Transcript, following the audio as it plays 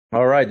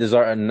All right, this is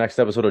our next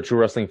episode of True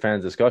Wrestling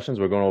Fans Discussions.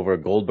 We're going over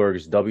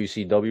Goldberg's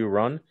WCW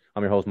run.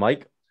 I'm your host,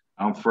 Mike.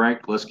 I'm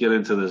Frank. Let's get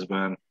into this,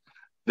 man.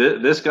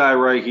 This guy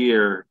right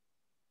here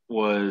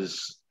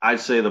was, I'd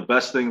say, the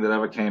best thing that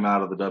ever came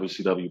out of the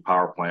WCW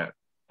power plant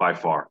by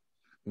far.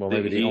 Well,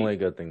 maybe the He only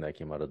good thing that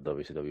came out of the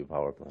WCW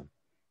power plant.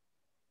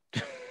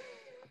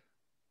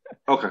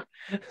 okay.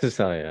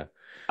 So yeah,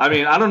 I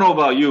mean, I don't know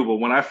about you, but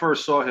when I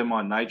first saw him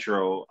on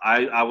Nitro,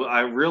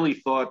 I really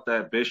thought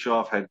that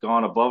Bischoff had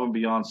gone above and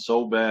beyond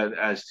so bad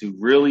as to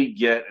really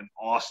get an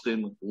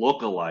Austin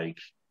look-alike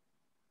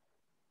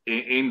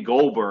in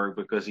Goldberg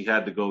because he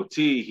had the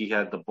goatee, he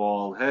had the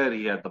bald head,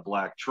 he had the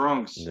black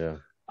trunks. yeah.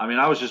 I mean,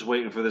 I was just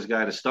waiting for this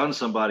guy to stun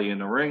somebody in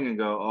the ring and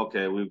go,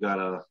 okay, we got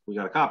a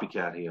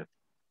copycat here.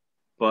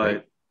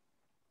 Right.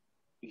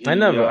 But I he,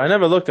 never, I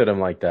never looked at him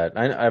like that.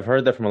 I've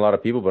heard that from a lot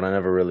of people, but I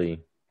never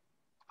really,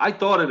 I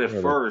thought it at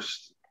really.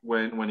 first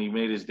when he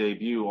made his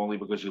debut, only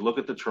because you look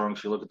at the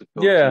trunks, you look at the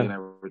goatee Yeah, and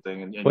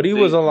everything, and but you think,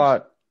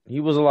 he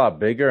was a lot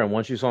bigger, and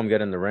once you saw him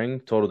get in the ring,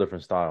 total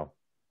different style.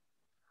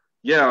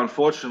 yeah,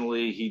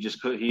 unfortunately,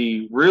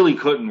 he really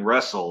couldn't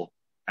wrestle,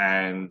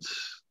 and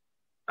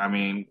I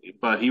mean,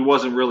 but he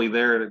wasn't really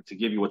there to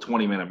give you a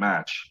 20-minute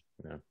match.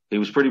 Yeah. He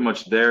was pretty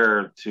much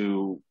there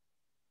to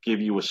give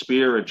you a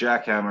spear, a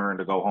jackhammer, and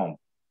to go home.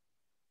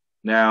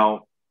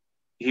 Now,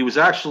 it was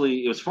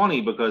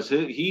funny because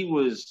he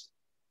was,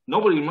 a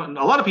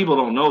lot of people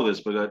don't know this,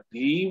 but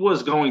he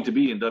was going to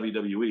be in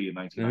WWE in Mm-hmm.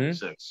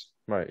 1996.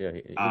 Right. Yeah.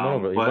 He went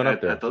over. He But went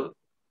up there.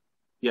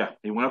 yeah,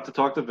 he went up to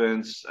talk to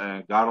Vince,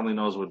 and God only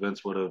knows what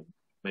Vince would have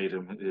made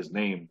his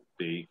name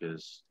be,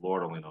 because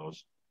Lord only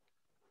knows.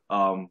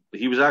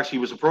 He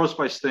was approached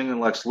by Sting and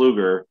Lex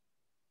Luger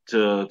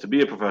to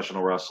be a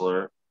professional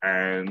wrestler,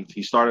 and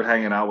he started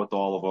hanging out with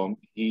all of them.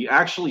 He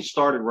actually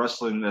started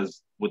wrestling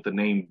as with the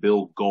name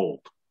Bill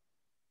Gold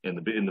in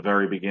the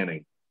very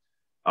beginning.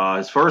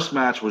 His first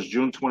match was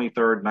June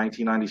 23rd,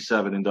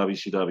 1997 in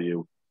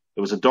WCW.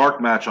 It was a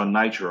dark match on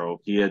Nitro.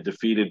 He had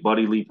defeated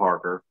Buddy Lee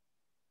Parker.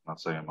 Not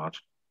saying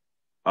much.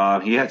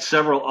 He had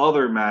several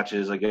other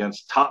matches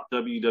against top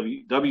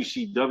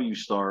WCW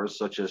stars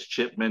such as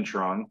Chip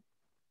Mentron,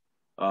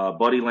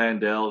 Buddy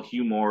Landel,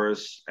 Hugh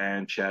Morris,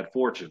 and Chad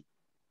Fortune.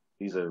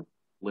 These are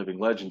living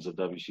legends of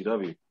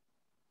WCW.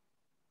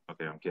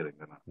 Okay, I'm kidding.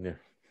 Yeah.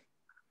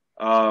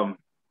 Um,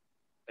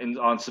 and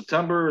on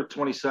September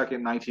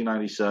 22nd,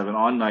 1997,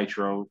 on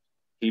Nitro,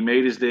 he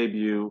made his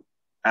debut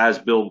as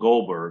Bill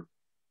Goldberg,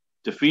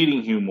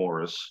 defeating Hugh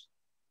Morris,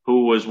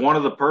 who was one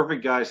of the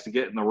perfect guys to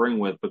get in the ring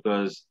with,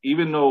 because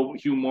even though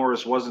Hugh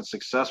Morris wasn't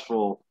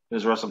successful in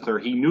his wrestling career,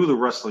 he knew the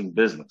wrestling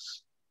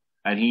business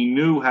and he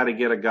knew how to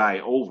get a guy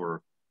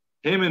over.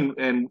 Him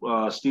and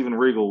Steven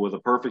Regal were the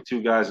perfect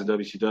two guys in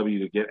WCW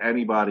to get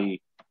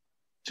anybody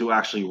to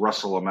actually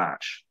wrestle a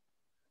match.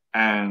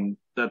 And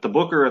that the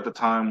booker at the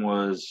time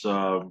was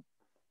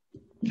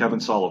Kevin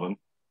Sullivan,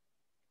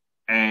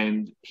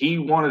 and he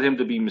wanted him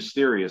to be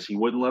mysterious. He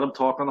wouldn't let him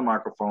talk on the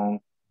microphone.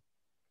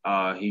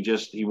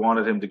 He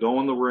wanted him to go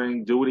in the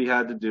ring, do what he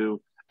had to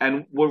do.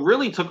 And what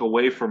really took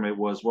away from it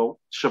was, well,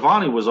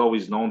 Schiavone was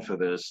always known for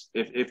this.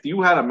 If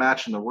you had a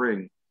match in the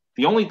ring,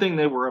 the only thing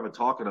they were ever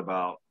talking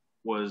about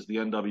was the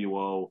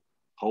NWO,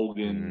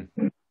 Hogan,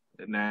 Mm-hmm.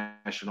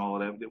 Nash, and all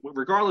of that.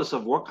 Regardless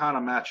of what kind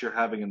of match you're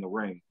having in the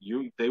ring,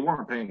 they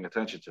weren't paying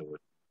attention to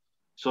it.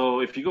 So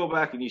if you go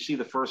back and you see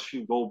the first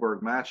few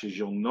Goldberg matches,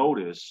 you'll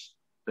notice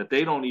that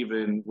they don't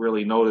even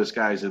really notice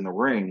guys in the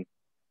ring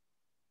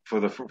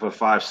for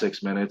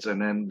 5-6 minutes,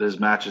 and then this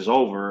match is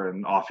over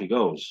and off he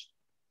goes.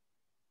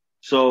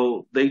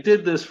 So they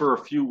did this for a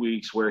few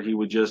weeks where he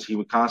would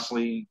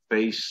constantly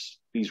face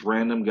these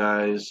random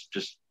guys,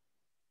 just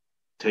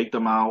take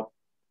them out,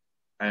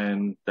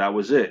 and that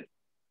was it.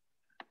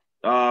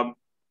 Um,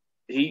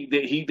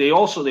 they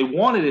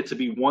wanted it to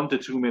be 1 to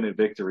 2 minute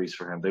victories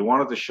for him. They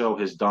wanted to show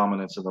his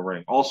dominance in the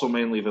ring. Also,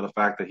 mainly for the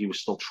fact that he was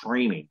still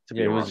training to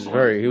Yeah, be a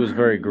wrestler. he was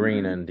very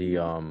green, and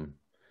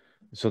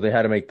so they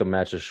had to make the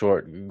matches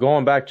short.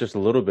 Going back just a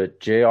little bit,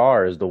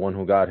 JR is the one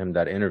who got him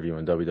that interview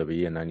in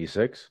WWE in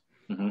 '96,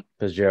 Mm-hmm.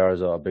 because JR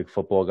is a big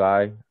football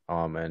guy.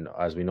 And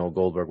as we know,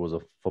 Goldberg was a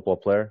football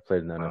player,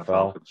 played in the NFL.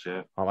 Falcons,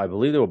 yeah. I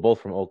believe they were both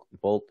from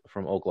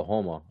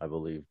Oklahoma, I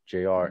believe,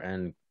 JR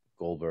and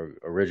Goldberg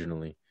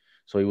originally.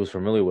 So he was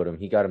familiar with him.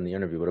 He got him the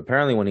interview. But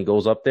apparently when he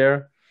goes up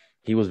there,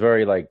 he was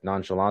very like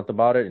nonchalant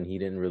about it, and he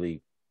didn't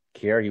really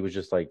care. He was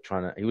just like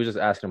he was just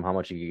asking him how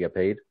much he could get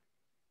paid.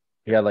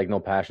 He had like no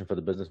passion for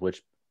the business,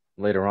 which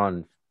later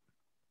on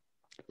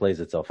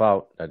plays itself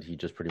out that he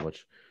just pretty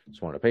much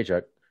just wanted a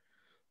paycheck.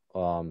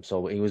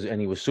 So he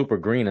was super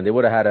green, and they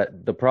would have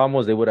the problem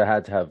was they would have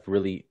had to have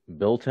really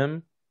built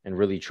him and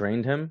really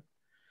trained him,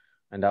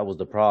 and that was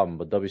the problem.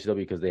 But WCW,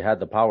 because they had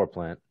the power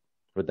plant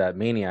with that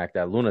maniac,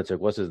 that lunatic,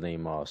 what's his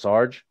name?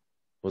 Sarge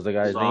was the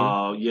guy's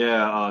name.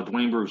 Yeah,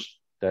 Dwayne Bruce.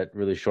 That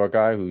really short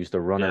guy who used to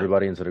run Yeah,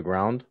 everybody into the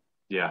ground.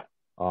 yeah,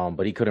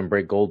 But he couldn't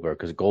break Goldberg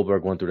because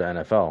Goldberg went through the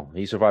NFL.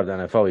 He survived the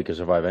NFL. He could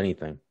survive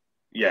anything.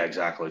 yeah,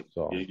 exactly.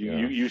 So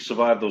You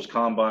survive those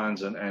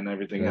combines and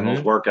everything and those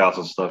hmm workouts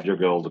and stuff. You're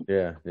golden.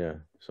 yeah.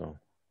 So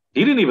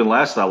He didn't even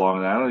last that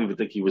long. I don't even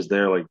think he was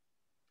there like a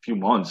few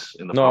months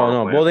in the No, power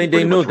no. Well, plant. He they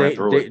pretty knew much ran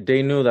through it.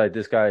 they knew that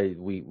this guy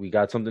we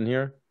got something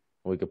here.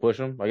 We could push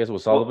him. I guess it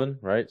was Well, Sullivan,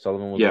 right?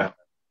 Sullivan was yeah. on.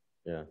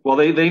 Yeah. Well,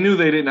 they knew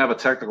they didn't have a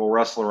technical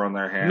wrestler on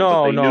their hand, but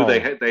No, they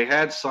knew no. they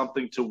had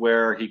something to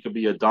where he could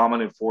be a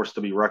dominant force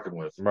to be reckoned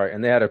with. Right,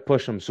 and they had to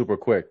push him super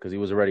quick because he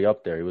was already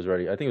up there. He was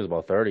ready. I think he was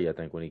about 30. I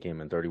think when he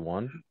came in,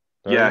 31,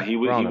 Yeah, 30,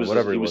 around there,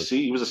 whatever he was.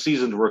 he was a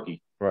seasoned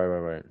rookie.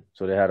 Right.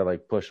 So they had to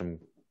like push him.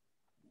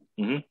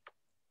 Hmm.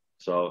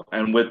 So,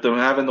 and with them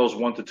having those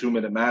 1 to 2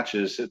 minute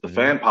matches, the Hmm.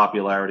 fan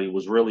popularity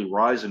was really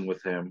rising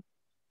with him.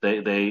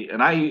 They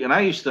and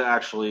I used to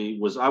actually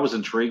I was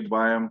intrigued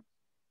by him,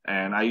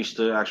 and I used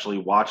to actually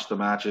watch the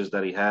matches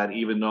that he had,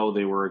 even though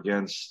they were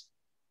against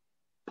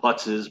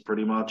putzes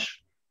pretty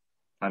much.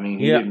 I mean,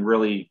 he Yeah, didn't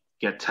really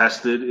get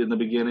tested in the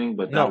beginning,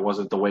 but that no,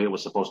 wasn't the way it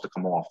was supposed to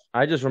come off.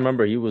 I just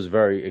remember he was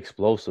very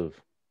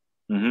explosive.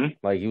 Hmm.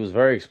 Like he was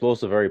very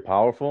explosive, very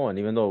powerful, and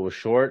even though it was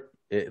short,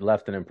 it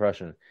left an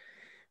impression.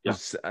 Yeah,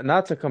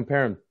 Not to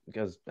compare him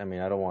because I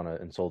mean I don't want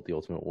to insult the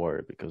Ultimate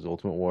Warrior because the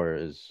Ultimate Warrior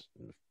is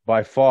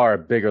by far a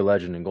bigger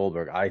legend than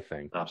Goldberg, I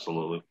think.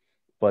 absolutely.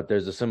 But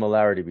there's a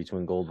similarity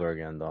between Goldberg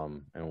and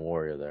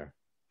Warrior there.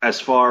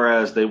 As far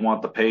as they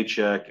want the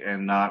paycheck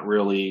and not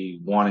really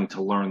wanting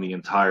to learn the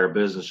entire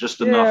business, just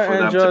enough for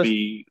Yeah, them to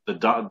be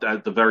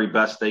at the very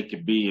best they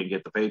could be and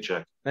get the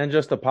paycheck. and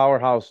just a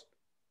powerhouse,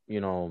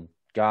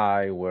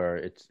 guy where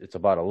it's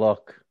about a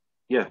look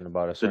Yeah. and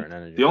about a The, certain the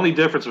energy. only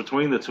difference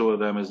between the two of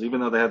them is even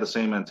though they had the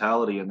same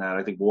mentality in that,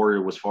 I think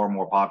Warrior was far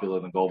more popular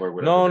than Goldberg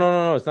would ever No, be. no,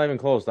 no, no. It's not even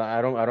close.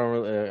 I don't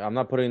really. I'm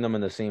not putting them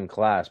in the same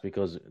class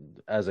because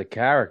as a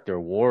character,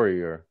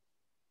 Warrior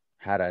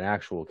had an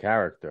actual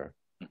character,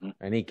 Hmm.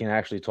 and he can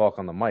actually talk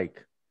on the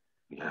mic.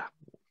 Yeah.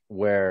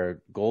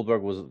 Where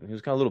Goldberg he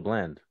was kind of a little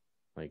bland.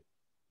 Like,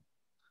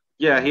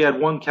 Yeah, he had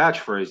one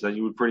catchphrase that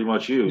you would pretty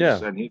much use, yeah,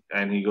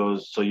 and he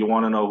goes, "So you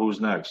want to know who's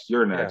next?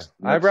 You're yeah. next."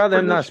 And I'd rather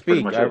him not that's pretty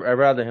speak. much it. I'd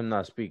rather him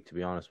not speak. To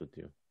be honest with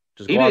you,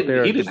 just go out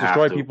there He and didn't just have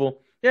destroy to.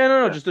 people. Yeah, no,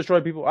 no, Yeah. just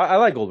destroy people. I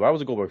like Goldberg. I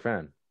was a Goldberg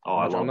fan. Oh,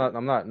 I love him.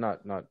 I'm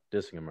not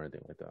dissing him or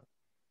anything like that.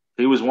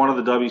 He was one of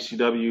the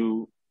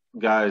WCW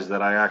guys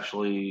that I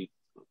actually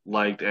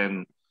liked,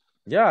 and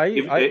Yeah,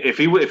 if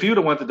he would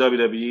have went to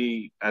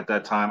WWE at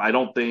that time, I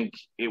don't think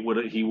he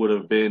would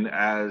have been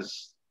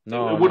as it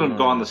no, no, wouldn't have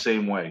no, no, gone the no.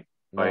 same way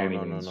by No, any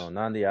no, no, no. means.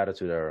 Not in the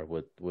Attitude Era.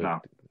 No, No,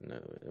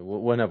 it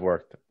wouldn't have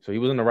worked. So he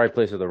was in the right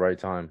place at the right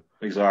time.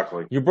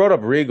 exactly. You brought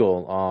up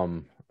Regal.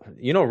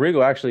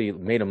 Regal actually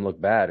made him look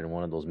bad in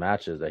one of those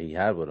matches that he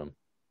had with him.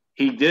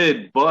 He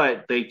did,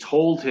 but they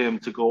told him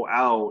to go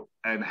out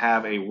and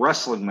have a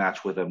wrestling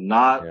match with him,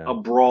 not Yeah, a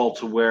brawl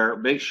to where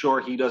make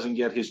sure he doesn't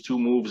get his two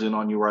moves in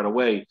on you right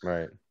away.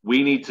 right.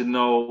 We need to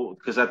know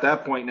because at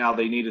that point now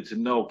they needed to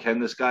know can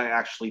this guy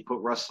actually put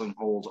wrestling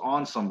holds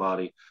on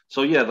somebody.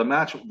 So yeah, the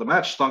match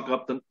stunk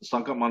up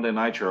Monday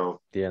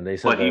Nitro, Yeah, and they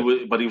said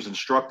that. but he was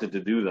instructed to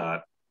do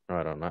that.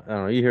 I don't know. I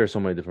don't know. You hear so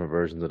many different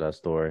versions of that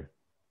story.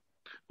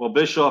 Well,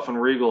 Bischoff and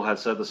Regal had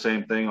said the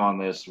same thing on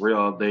this.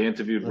 They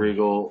interviewed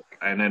Regal,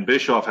 and then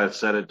Bischoff had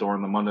said it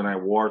during the Monday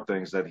Night War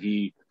things that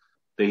he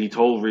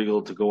told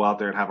Regal to go out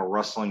there and have a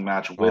wrestling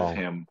match with Oh,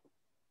 him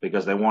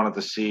because they wanted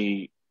to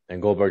see.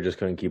 and Goldberg just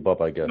couldn't keep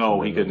up, I guess, and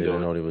No, he couldn't they do didn't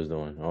it. know what he was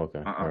doing. Okay,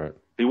 all Uh-uh. right.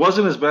 He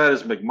wasn't as bad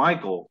as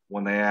McMichael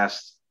when they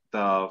asked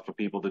for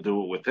people to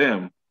do it with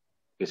him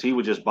because he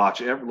would just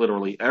botch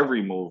literally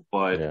every move.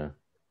 But Yeah,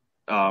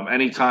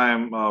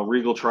 anytime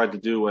Regal tried to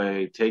do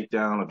a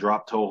takedown, a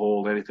drop toe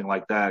hold, anything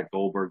like that,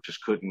 Goldberg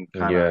just couldn't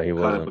kind yeah, of he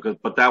cut it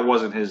wasn't. but that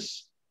wasn't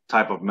his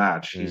type of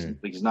match. Mm.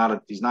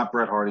 He's not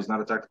Bret Hart. He's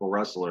not a technical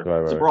wrestler.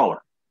 Right, He's a right.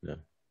 brawler. Yeah.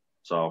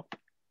 So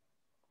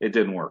it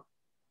didn't work.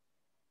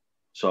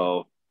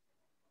 So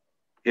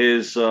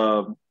his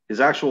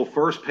actual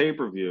first pay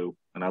per view,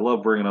 and I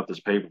love bringing up this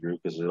pay per view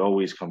because it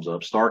always comes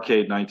up.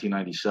 Starrcade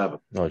 1997.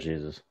 Oh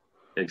Jesus.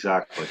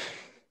 Exactly.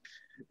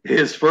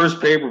 His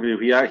first pay per view,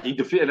 he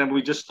defeated, and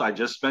I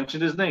just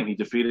mentioned his name. He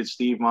defeated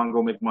Steve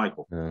Mongo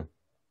McMichael, Yeah.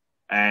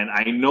 and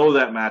I know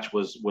that match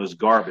was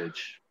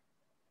garbage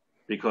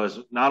because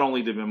not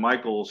only did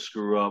McMichael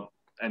screw up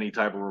any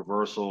type of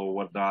reversal or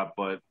whatnot,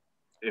 but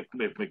if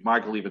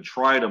McMichael even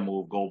tried a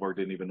move, Goldberg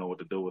didn't even know what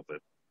to do with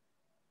it.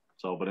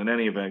 So, but in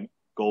any event,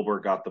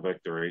 Goldberg got the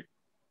victory.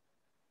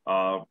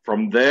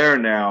 From there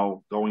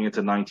now, going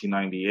into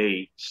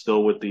 1998,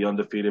 still with the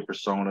undefeated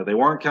persona, they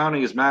weren't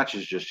counting his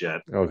matches just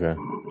yet. Okay.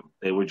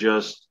 They were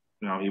just,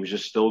 he was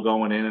just still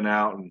going in and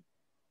out and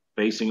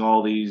facing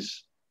all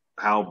these,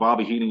 how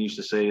Bobby Heenan used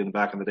to say in the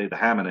back in the day, the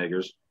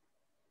Hammeneggers.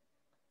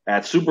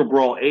 At Super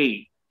Brawl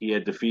 8, he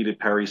had defeated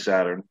Perry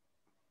Saturn.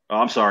 Oh,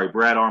 I'm sorry,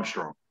 Brad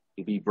Armstrong.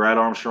 He beat Brad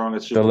Armstrong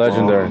at Super Brawl.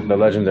 The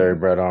legendary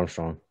Brad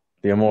Armstrong,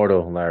 the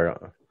immortal Larry.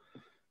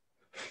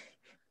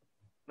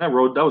 That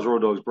was Road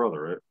Dogg's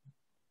brother, right?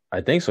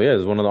 I think so. Yeah,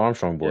 it's one of the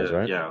Armstrong boys, Yeah,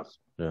 right? yeah.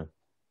 Yeah.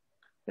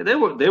 They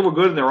were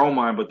good in their own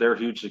mind, but they're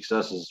huge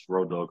successes,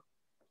 Road Dogg.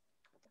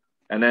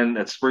 And then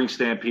at Spring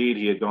Stampede,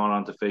 he had gone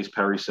on to face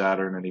Perry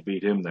Saturn, and he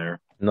beat him there.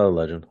 Another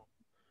legend.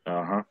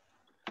 Uh huh.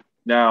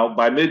 Now,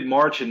 by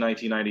mid-March in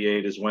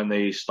 1998 is when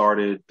they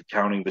started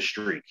counting the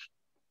streak.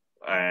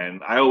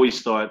 And I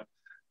always thought,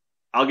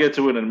 I'll get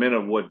to it in a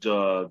minute what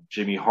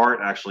Jimmy Hart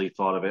actually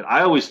thought of it.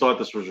 I always thought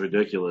this was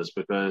ridiculous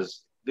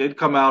because they'd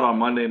come out on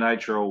Monday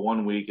Nitro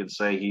one week and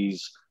say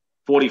he's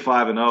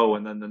 45 and 0,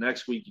 and then the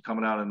next week you're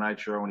coming out on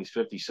Nitro and he's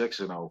 56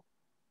 and 0.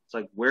 It's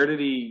like, where did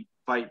he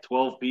fight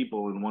 12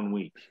 people in one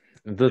week?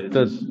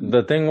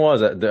 The thing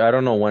was, I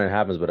don't know when it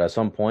happens, but at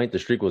some point the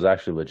streak was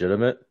actually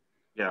legitimate,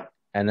 Yeah,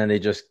 and then they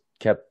just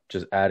kept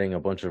just adding a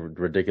bunch of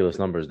ridiculous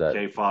numbers that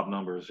K-fob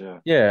numbers. Yeah,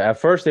 yeah, at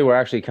first they were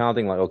actually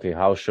counting like, okay,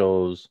 house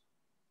shows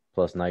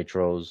plus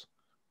nitros,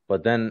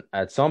 but then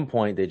at some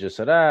point they just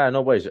said,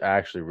 nobody's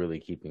actually really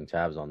keeping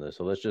tabs on this,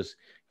 so let's just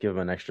give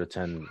them an extra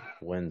 10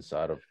 wins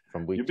out of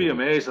from week you'd to be week.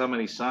 amazed how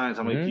many signs,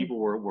 how many Hmm. people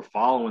were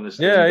following this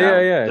thing Yeah, yeah, down. yeah.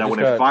 It That just when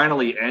it got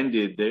finally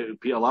ended,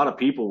 a lot of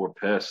people were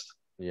pissed,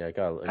 yeah, it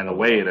got and the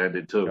way it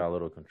ended too. got a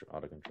little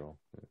out of control.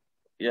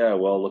 Yeah,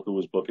 well, look who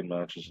was booking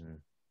matches. Mhm.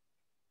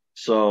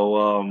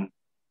 So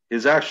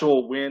his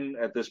actual win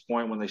at this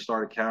point, when they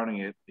started counting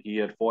it, he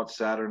had fought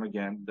Saturn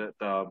again.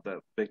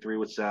 That victory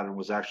with Saturn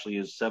was actually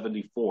his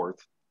 74th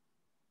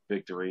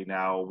victory.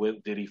 Now,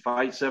 did he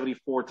fight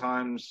 74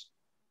 times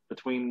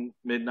between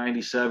mid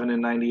 97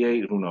 and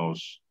 98? Who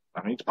knows?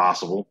 I mean, it's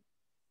possible.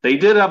 They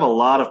did have a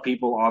lot of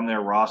people on their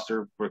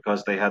roster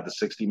because they had the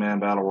 60-man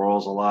battle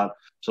royals a lot.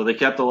 So they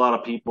kept a lot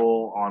of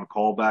people on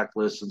callback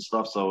lists and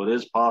stuff. So it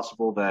is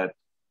possible that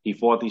he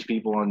fought these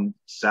people on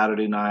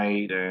Saturday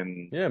night.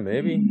 And Yeah,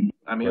 maybe.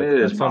 I mean, But it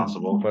is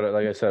possible. but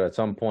like I said, at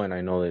some point I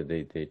know that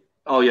they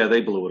Oh, yeah,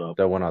 they blew it up.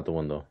 that went out the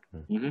window.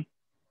 Mm-hmm.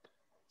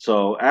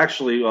 So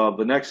actually,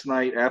 the next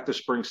night after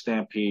Spring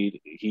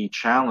Stampede, he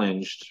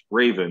challenged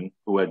Raven,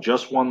 who had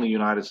just won the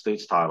United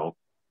States title.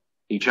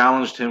 He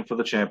challenged him for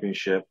the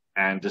championship,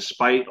 and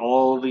despite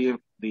all the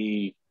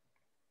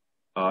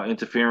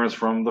interference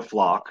from the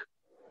flock,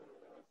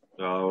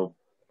 uh,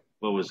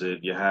 what was it?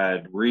 You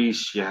had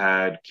Reese, you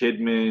had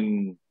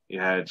Kidman, you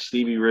had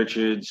Stevie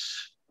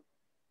Richards,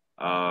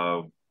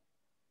 uh,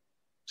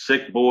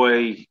 Sick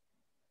Boy.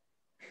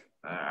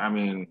 I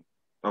mean,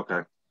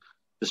 okay.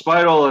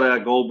 Despite all of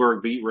that,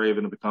 Goldberg beat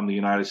Raven to become the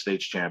United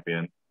States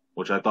champion,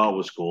 which I thought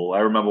was cool. I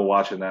remember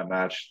watching that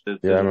match. Yeah,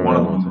 I remember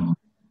that one too.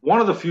 One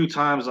of the few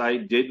times I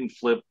didn't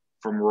flip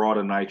from Raw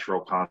to Nitro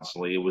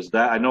constantly. It was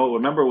that I know.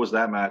 Remember, it was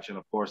that match, and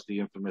of course the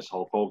infamous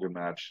Hulk Hogan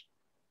match.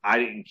 I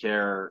didn't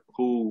care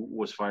who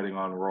was fighting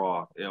on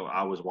Raw.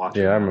 I was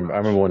watching. Yeah, That match. I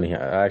remember when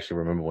I actually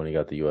remember when he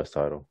got the U.S.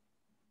 title.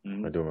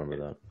 Mm-hmm. I do remember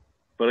that.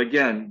 But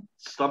again,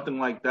 something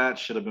like that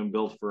should have been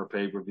built for a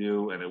pay per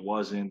view, and it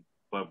wasn't.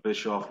 But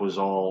Bischoff was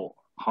all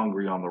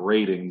hungry on the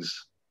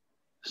ratings.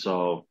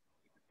 So,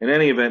 in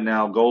any event,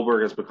 now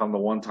Goldberg has become the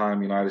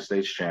one-time United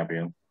States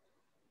champion.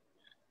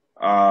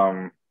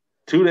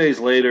 2 days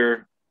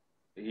later,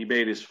 he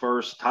made his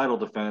first title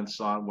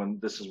defense on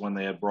when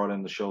they had brought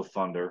in the show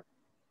Thunder,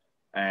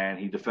 and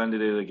he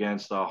defended it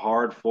against a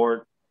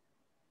hard-fought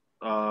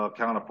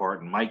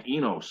counterpart, Mike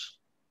Enos.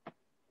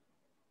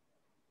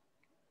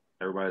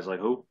 Everybody's like,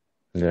 who?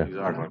 Yeah,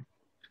 Exactly.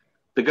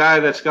 The guy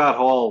that Scott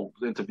Hall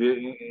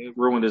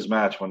ruined his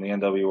match when the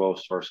NWO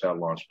first got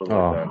launched.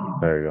 oh,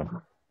 there you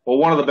go. Well,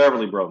 one of the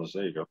Beverly Brothers.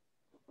 There you go.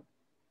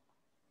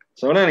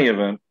 So in any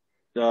event,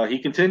 he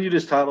continued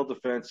his title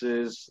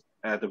defenses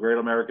at the Great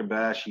American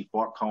Bash. He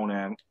fought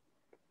Conan,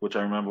 which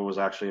I remember was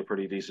actually a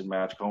pretty decent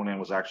match. Conan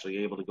was actually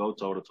able to go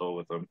toe-to-toe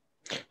with him.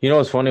 You know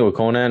what's funny with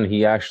Conan?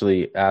 He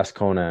actually asked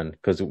Conan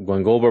because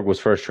when Goldberg was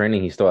first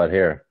training, he still had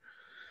hair,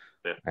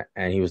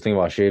 and he was thinking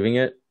about shaving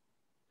it.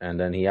 And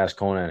then he asked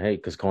Conan, "Hey,"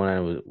 because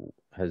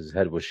his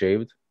head was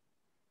shaved,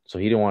 so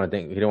he didn't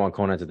want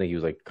Conan to think he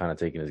was like kind of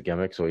taking his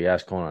gimmick. So he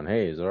asked Conan,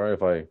 "Hey, is it all right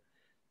if I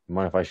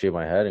mind if I shave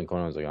my head?" And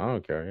Conan was like, "I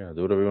don't care. Yeah,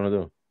 do whatever you want to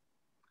do."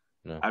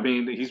 No. I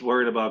mean, he's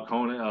worried about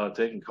Conan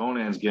taking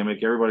Conan's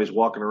gimmick. Everybody's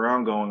walking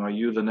around going, "Are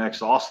you the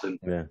next Austin?"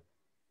 Yeah.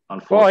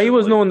 Unfortunately, Well,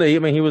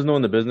 he was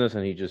knowing the business,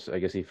 and I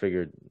guess he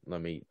figured,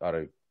 let me out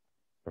of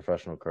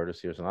professional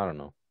courtesy or something. I don't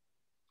know.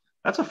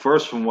 that's a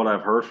first from what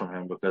I've heard from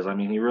him because I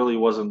mean, he really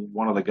wasn't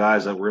one of the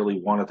guys that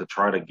really wanted to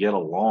try to get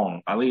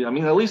along. At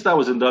least that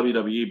was in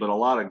WWE, but a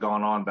lot had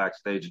gone on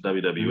backstage at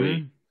WWE.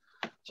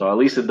 Mm-hmm. So at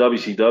least in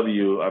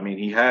WCW, I mean,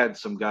 he had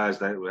some guys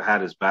that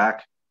had his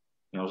back.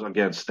 You know,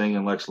 again, Sting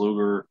and Lex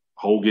Luger,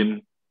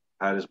 Hogan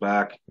had his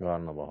back. I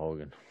don't know about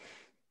Hogan.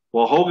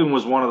 Well, Hogan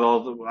was one of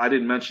the. I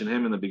didn't mention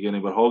him in the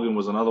beginning, but Hogan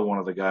was another one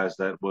of the guys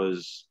that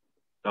was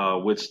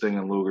with Sting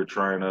and Luger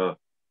trying to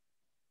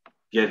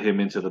get him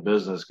into the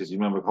business because you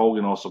remember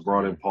Hogan also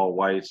brought in Paul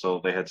White, so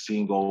they had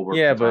seen Goldberg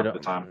Yeah, from time but to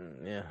time.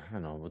 yeah, I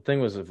know. The thing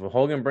was, if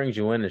Hogan brings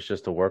you in, it's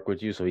just to work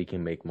with you so he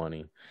can make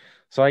money.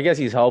 So I guess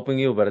he's helping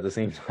you, but at the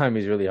same time,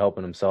 he's really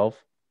helping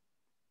himself.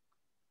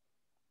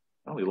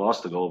 Well, he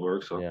lost to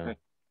Goldberg, so Yeah. it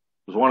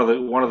was one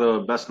of the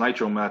best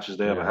Nitro matches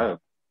they ever had.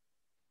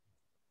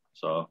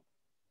 So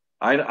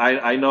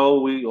I know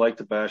we like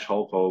to bash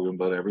Hulk Hogan,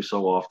 but every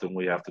so often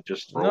we have to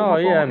just throw him a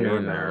bone here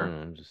and there.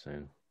 I'm just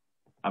saying.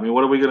 I mean,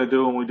 what are we going to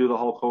do when we do the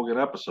Hulk Hogan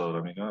episode?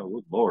 I mean, oh,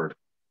 good Lord.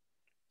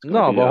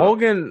 No, but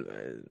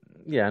Hogan,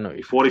 Yeah, I know what Maybe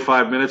you're saying.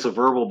 45 minutes of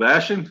verbal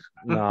bashing.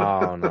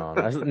 No, no,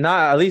 that's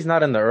not, at least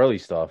not in the early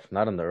stuff.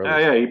 Not in the early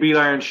Yeah, stuff. he beat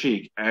Iron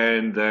Sheik,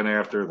 and then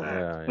after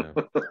that, Yeah,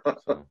 yeah.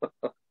 So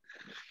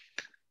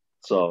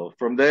so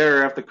from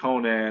there after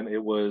Conan,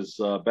 it was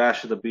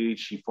Bash at the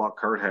Beach. He fought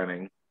Kurt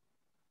Hennig,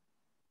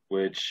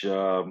 which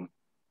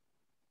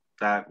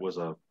that was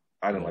a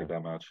I didn't yeah. like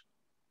that match.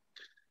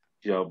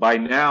 By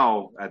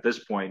now at this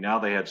point, now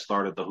they had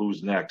started the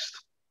Who's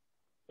Next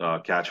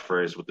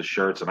catchphrase with the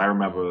shirts, and I Mhm.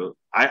 remember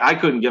I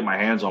couldn't get my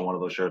hands on one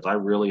of those shirts. I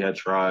really had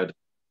tried,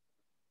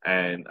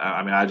 and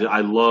I mean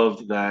I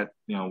loved that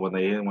when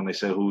they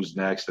said Who's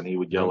Next and he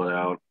would Yep. yell it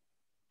out.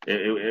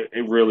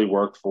 It really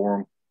worked for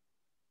him.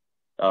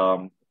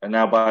 And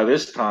now by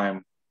this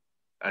time,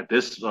 at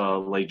this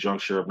late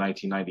juncture of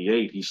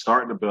 1998, he's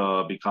starting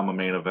to become a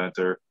main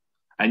eventer.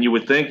 And you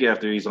would think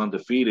after he's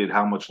undefeated,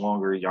 how much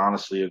longer you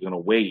honestly are going to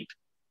wait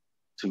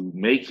to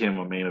make him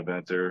a main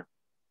eventer.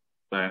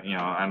 But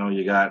I know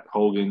you got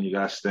Hogan, you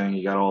got Sting,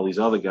 you got all these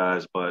other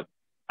guys, but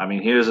I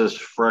mean, here's this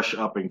fresh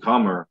up and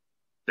comer.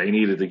 They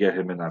needed to get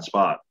him in that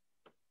spot.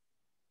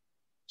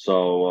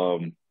 So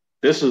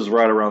this is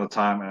right around the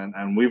time,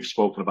 and we've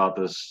spoken about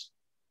this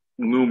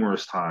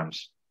numerous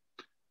times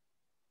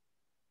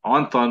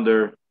on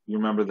Thunder. You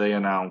remember they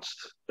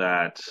announced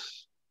that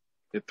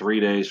 3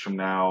 days from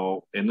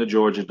now in the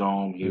Georgia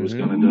Dome, Hmm. he was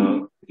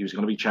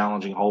gonna be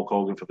challenging Hulk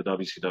Hogan for the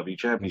WCW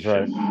That's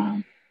Championship.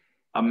 right.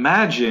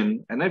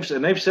 Imagine, and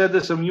they've said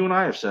this, and you and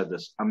I have said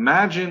this.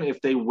 Imagine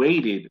if they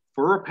waited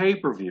for a pay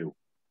per view.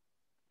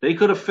 They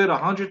could have fit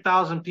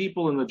 100,000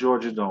 people in the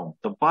Georgia Dome.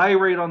 The buy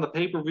rate on the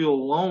pay per view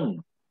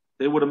alone,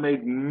 they would have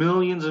made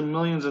millions and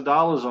millions of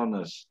dollars on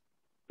this.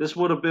 This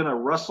would have been a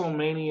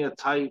WrestleMania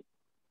type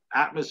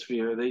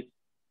atmosphere.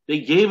 They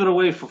gave it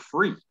away for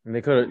free. And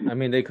they could have. I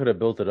mean, they could have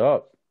built it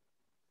up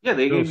Yeah,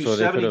 they too. gave you So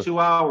they could have. 72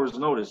 hours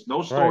notice. No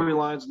Right.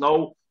 storylines, I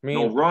no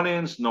mean,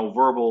 run-ins, no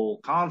verbal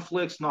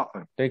conflicts,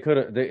 nothing. they could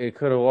have. It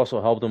could have also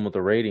helped them with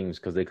the ratings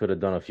because they could have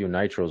done a few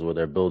nitros where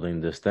they're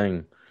building this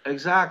thing,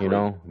 Exactly.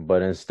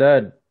 But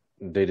instead,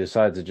 they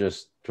decided to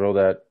just throw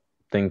that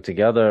thing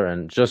together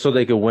and just so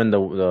they could win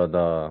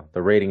the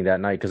rating that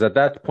night. Because at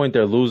that point,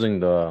 they're losing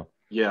the.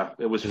 Yeah,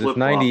 it was Because it's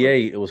flip-flopping.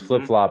 98. It was Hmm.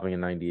 flip-flopping in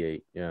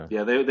 98. Yeah.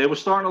 Yeah, they were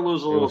starting to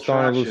lose a It little was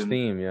starting to lose traction,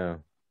 steam. Yeah.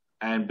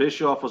 and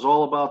Bischoff was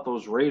all about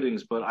those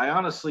ratings. But I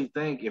honestly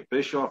think if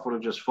Bischoff would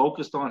have just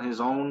focused on his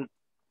own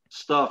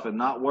stuff and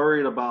not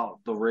worried about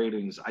the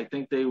ratings, I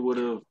think they would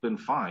have been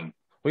fine.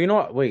 Well, you know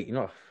what? Wait,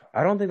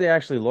 I don't think they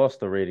actually lost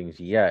the ratings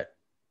yet.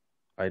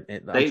 I'm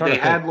trying They to think.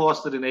 had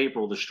lost it in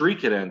April. The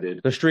streak had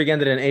ended, The streak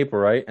ended in April,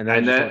 right? And then it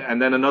and just then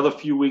went. another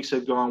few weeks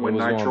had gone It when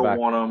was going Nitro back.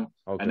 won them,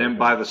 Okay, and then okay,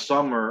 by the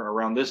summer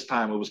around this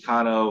time, it was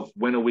kind of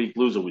win a week,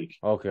 lose a week.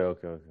 okay,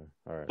 okay, okay.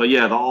 All right. But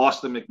yeah, the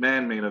Austin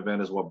McMahon main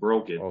event is what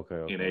broke it Okay,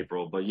 in okay,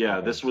 April. But yeah,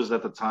 okay. this was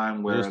at the time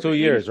It was where the 2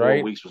 years, 84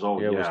 right? weeks was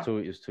over. Yeah, it was Yeah, two.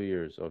 It's 2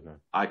 years. Okay.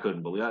 I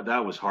couldn't believe that.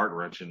 That was heart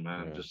wrenching,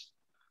 man. Yeah. Just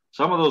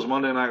some of those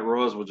Monday Night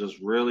Raws were just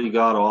really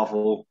god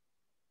awful,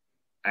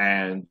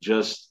 and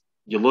just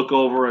you look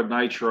over at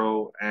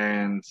Nitro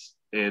and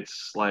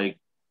it's like,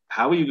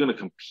 how are you going to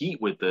compete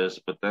with this?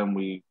 But then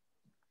we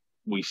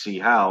see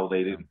how they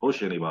Yeah. didn't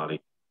push anybody.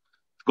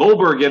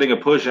 Goldberg getting a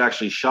push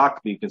actually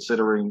shocked me,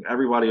 considering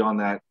everybody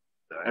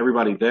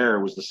there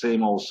was the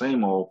same old,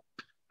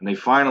 and they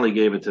finally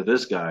gave it to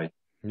this guy,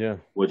 Yeah.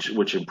 which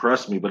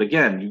impressed me. But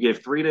again, you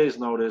gave 3 days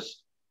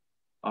notice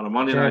on a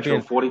Monday Night Show, Champion.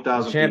 It's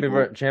 40,000 champion.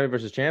 people. Champion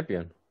versus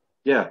champion.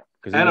 Yeah,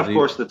 Because he and was of the.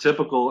 course the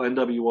typical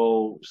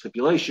NWO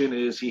stipulation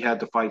is he had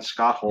to fight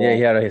Scott Yeah,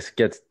 he Hall. had to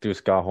get through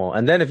Scott Hall,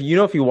 and then if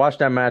you watch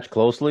that match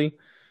closely,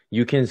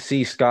 you can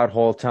see Scott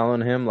Hall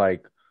telling him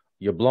like,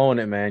 "You're blowing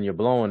it, man. You're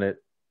blowing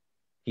it."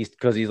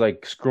 He's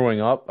like screwing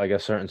up, I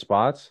guess, certain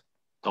spots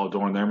Oh,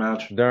 during their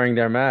match. during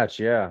their match.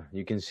 Yeah,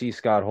 you can see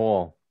Scott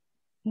Hall.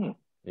 Hmm.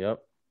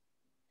 Yep.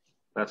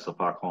 That's the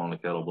pot calling the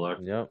kettle black.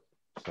 Yep.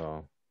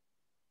 So.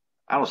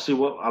 I don't see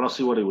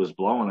what he was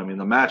blowing. I mean,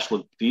 the match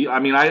looked. I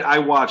mean, I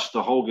watched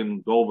the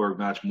Hogan Goldberg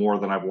match more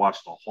than I've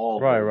watched the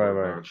Hall Right, right,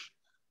 Goldberg right. match.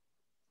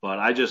 But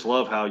I just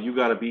love how you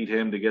got to beat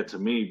him to get to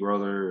me,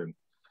 brother. And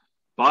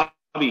Bobby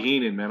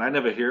Heenan, man, I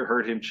never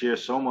heard him cheer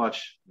so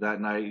much that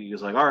night. He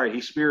was like, "All right,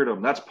 he speared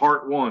him. That's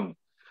part one.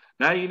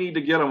 Now you need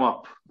to get him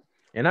up."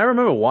 And I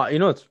remember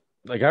it's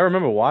like I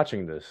remember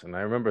watching this, and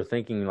I remember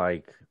thinking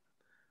like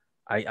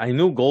I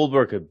knew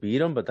Goldberg could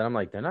beat him, but then I'm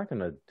like they're not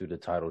gonna do the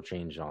title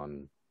change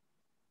on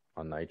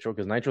Nitro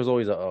because Nitro's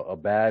always a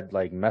bad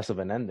like mess of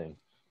an ending.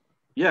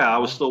 Yeah, You I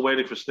was know? still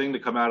waiting for Sting to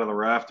come out of the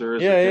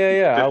rafters Yeah, and yeah,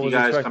 yeah. I 50 was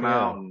guys come expecting, yeah.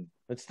 out and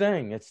It's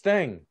Sting. It's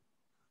Sting.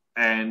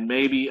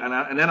 maybe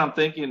and then I'm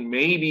thinking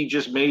maybe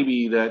just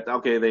maybe that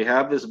okay they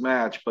have this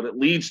match but it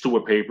leads to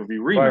a pay per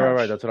view Right, right, rematch.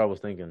 right. That's what I was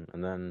thinking.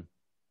 And then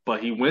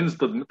But he wins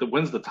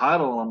the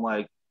title. And I'm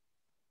like,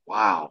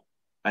 wow.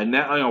 And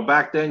now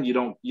back then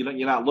you're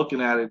not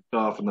looking at it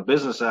from the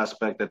business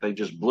aspect that they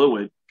just blew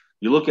it.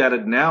 You look at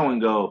it now and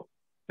go,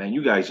 man,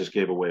 you guys just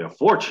gave away a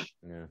fortune.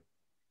 yeah,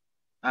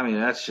 I mean,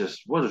 that's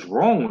just what is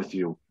wrong with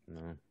you.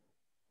 no. I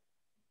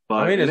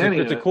But mean, in any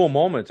it's a cool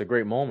moment. It's a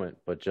great moment,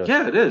 but just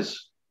yeah, it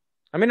is.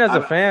 As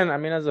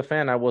a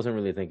fan, I wasn't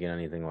really thinking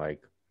anything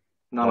like,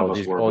 None oh, of us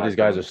these were all these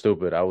back guys are then.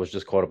 stupid. I was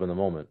just caught up in the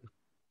moment.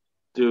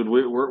 Dude,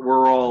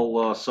 we're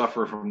all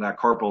suffering from that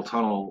carpal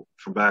tunnel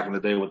from back in the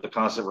day with the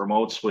constant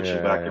remote Yeah,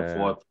 switching back and yeah,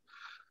 forth.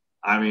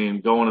 I mean,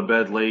 going to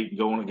bed late,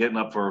 getting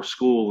up for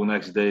school the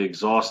next day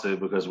exhausted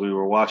because we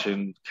were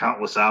watching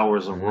countless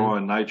hours yeah. of Raw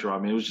and Nitro. I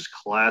mean, it was just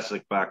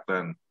classic back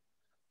then.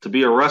 To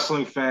be a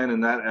wrestling fan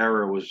in that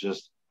era was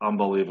just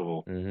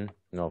unbelievable.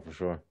 No, for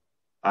sure.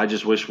 I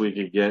just wish we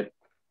could get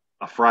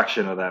a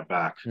fraction of that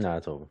back. Nah,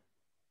 it's over.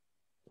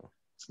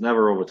 It's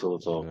never over till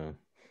it's over. Yeah.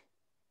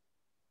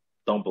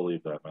 Don't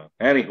believe that, man.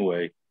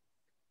 Anyway,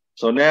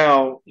 so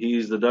now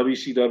he's the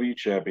WCW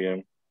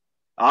champion.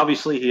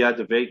 Obviously, he had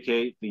to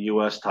vacate the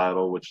U.S.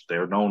 title, which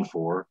they're known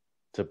for.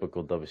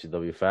 Typical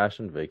WCW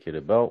fashion,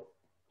 vacated belt.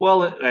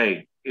 Well,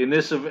 hey, in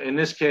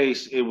this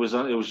case, it was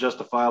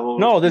justifiable.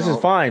 No, You this is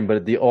know, fine,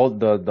 but the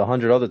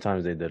 100 other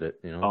times they did it,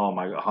 you know. oh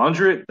my,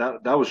 100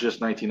 that was just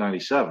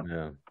 1997.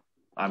 Yeah.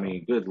 I So,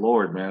 mean, good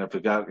lord, man! If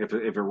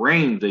it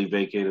rained, they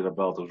vacated a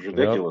belt. It was yep.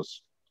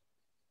 ridiculous.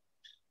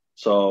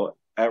 So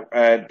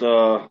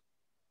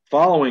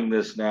following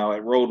this now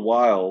at Road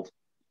Wild,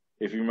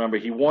 if you remember,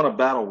 he won a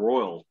battle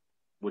royal,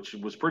 which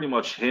was pretty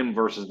much him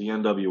versus the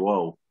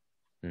NWO.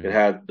 It hmm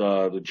had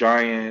the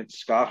Giant,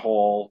 Scott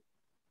Hall,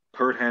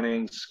 Kurt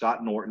Hennig,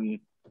 Scott Norton,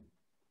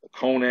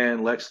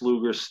 Conan, Lex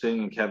Luger,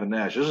 Sting, and Kevin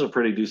Nash. This is a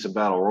pretty decent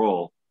battle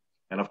royal.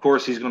 And of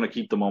course, he's going to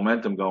keep the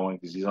momentum going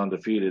because he's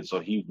undefeated, so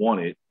he won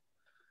it.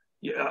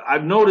 Yeah,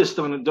 I've noticed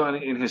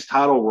in his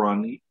title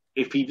run,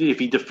 if he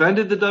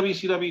defended the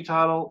WCW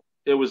title,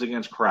 it was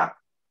against crap,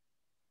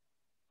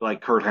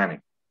 like Kurt Hennig.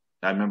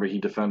 I remember he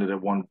defended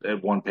at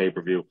one pay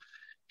per view.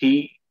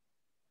 He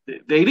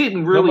they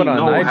didn't No, but really on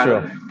know how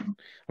Nitro,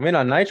 to.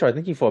 on Nitro, I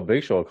think he fought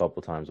Big Show a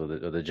couple times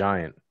with the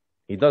Giant.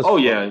 He does, Oh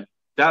yeah,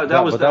 that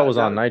was but that that was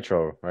on that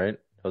Nitro, right?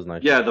 That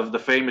was yeah, Nitro. the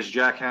famous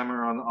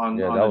jackhammer on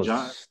Yeah, on the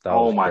giant. that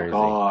Oh was my crazy.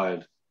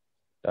 god,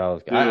 That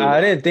was dude!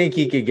 I didn't think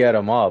he could get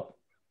him up.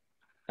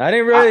 I I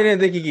didn't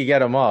think he could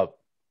get him up.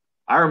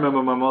 I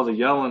remember my mother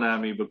yelling at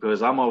me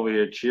because I'm over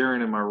here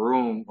cheering in my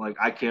room, like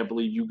I can't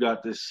believe you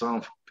got this son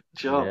of a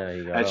bitch up, Yeah,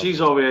 he got and up. she's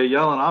over here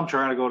yelling. I'm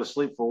trying to go to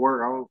sleep for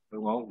work.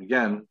 Well,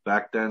 again,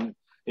 back then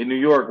in New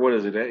York, what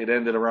is it? It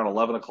ended around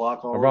 11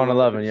 o'clock Around already.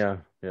 11, yeah.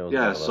 Yeah, it was Yeah,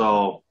 about 11.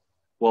 so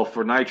well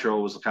for Nitro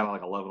it was kind of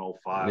like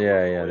 11:05,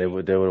 Yeah, yeah,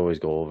 11:08. they would always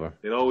go over.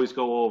 They'd always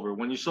go over.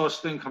 When you saw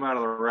Sting come out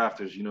of the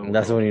rafters, you knew it And was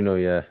that's when over. you know,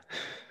 yeah.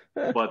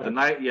 But the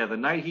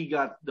night he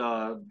got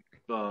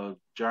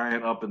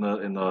Giant up in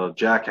the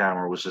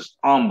jackhammer was just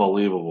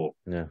unbelievable.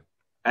 Yeah.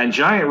 And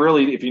Giant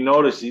really, if you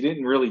notice, he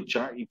didn't really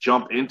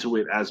jump into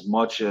it as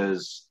much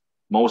as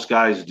most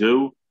guys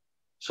do.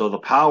 So the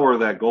power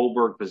that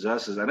Goldberg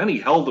possesses, and then he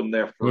held him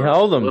there He for a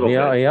held him. little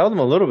bit. He held him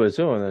a little bit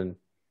too, and then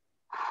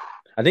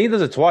I think he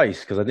does it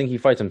twice because I think he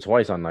fights him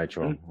twice on Mhm.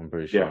 Nitro. I'm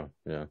pretty Yeah. sure.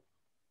 Yeah.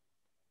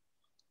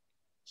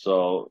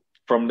 So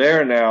from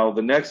there now,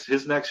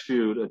 his next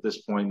feud at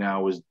this point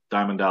now is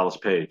Diamond Dallas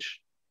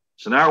Page.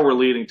 So now we're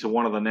leading to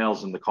one of the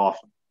nails in the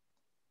coffin.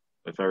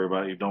 If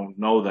everybody don't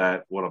know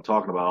that what I'm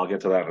talking about, I'll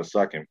get to that in a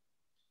second.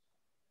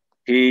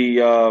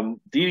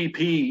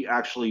 DDP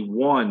actually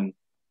won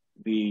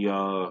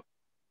the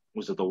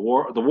was it the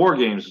War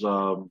Games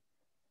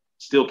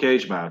steel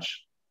cage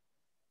match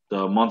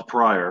the month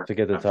prior To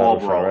get the at Fall title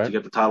shot, Brawl to right?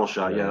 get the title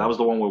shot. Yeah, that Yeah. was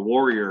the one where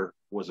Warrior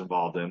was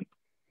involved in.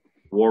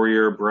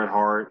 Warrior, Bret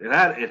Hart. It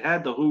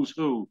had the who's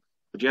who,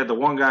 but you had the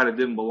one guy that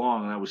didn't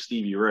belong, and that was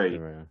Stevie Ray.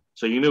 Yeah.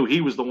 So you knew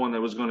he was the one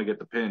that was going to get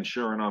the pin.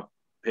 Sure enough,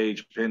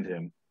 Page pinned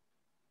him,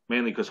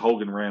 mainly because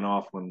Hogan ran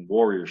off when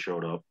Warrior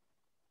showed up.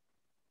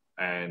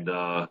 And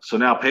so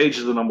now Page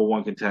is the number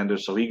one contender.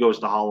 So he goes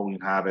to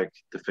Halloween Havoc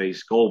to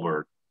face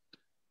Goldberg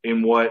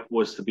in what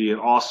was to be an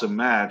awesome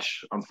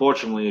match.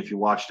 Unfortunately, if you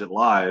watched it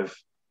live,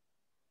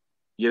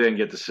 you didn't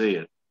get to see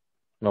it.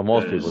 No,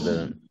 most people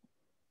didn't.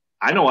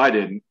 I know I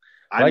didn't.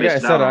 I Like I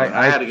missed said, out on it.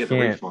 I had to get the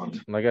can't.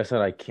 refund. Like I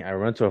said, I can't. I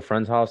went to a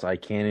friend's house. I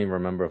can't even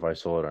remember if I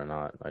saw it or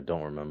not. I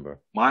don't remember.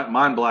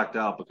 Mine blacked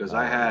out because I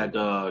I don't had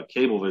remember.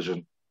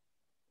 Cablevision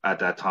at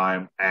that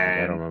time, Like, I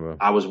don't and remember.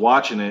 I was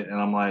watching it, and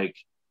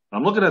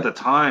I'm looking at the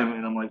time,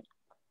 and I'm like,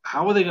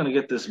 how are they going to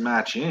get this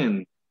match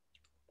in?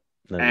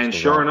 Then just And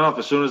goes sure off. enough,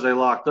 as soon as they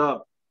locked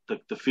up,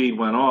 the feed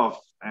went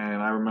off,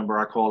 and I remember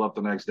I called up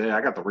the next day.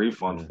 I got the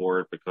refund Yeah. for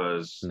it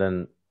because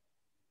Then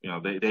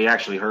they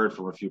actually heard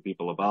from a few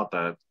people about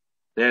that.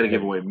 They had to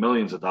give yeah. away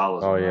millions of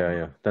dollars Oh on that yeah, one.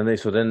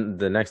 yeah. Then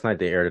the next night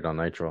they aired it on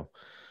Nitro.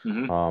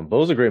 Mm-hmm. But it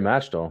was a great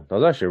match though. That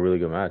was actually a really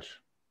good match.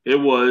 It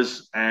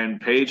was, and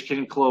Page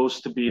came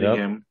close to beating Yep.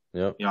 him.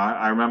 Yep.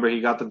 I remember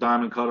he got the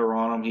diamond cutter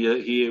on him.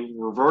 He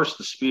reversed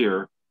the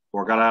spear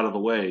or got out of the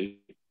way,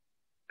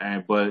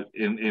 but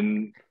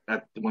when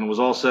it was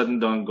all said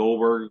and done,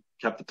 Goldberg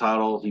kept the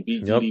title. He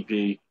beat Yep.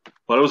 DDP,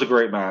 but it was a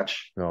great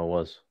match. No, it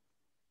was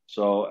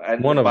So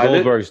one and of by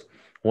this,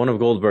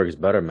 Goldberg's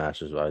better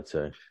matches, I'd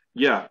say.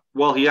 yeah,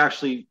 well, he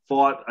actually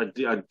fought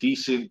a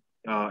decent,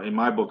 in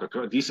my book,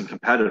 a decent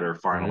competitor hmm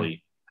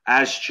finally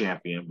as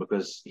champion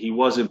because he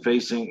wasn't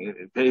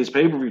facing his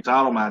pay per view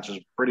title match was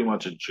pretty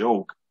much a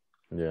joke.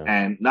 Yeah.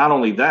 And not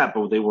only that,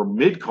 but they were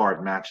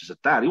mid-card matches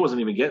at that. He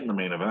wasn't even getting the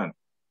main event.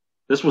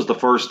 This was the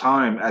first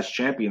time as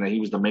champion that he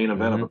was the main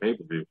event of Hmm. a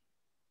pay-per-view.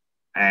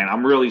 And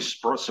I'm really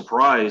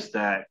surprised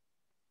that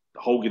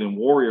Hogan and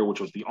Warrior,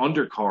 which was the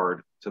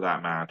undercard to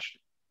that match,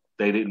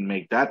 they didn't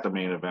make that the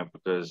main event,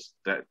 because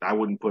that I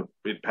wouldn't put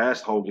it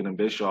past Hogan and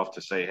Bischoff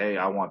to say, "Hey,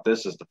 I want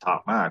this as the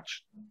top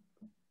match."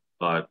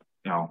 But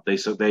they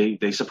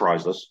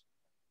surprised us.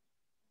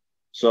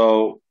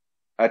 So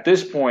at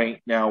this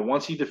point, now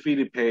once he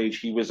defeated Page,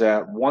 he was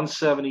at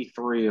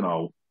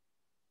 173-0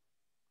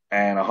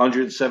 and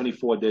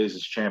 174 days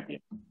as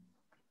champion.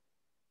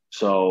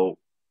 So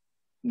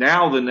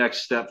now the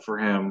next step for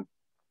him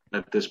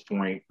at this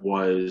point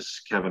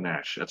was Kevin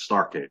Nash at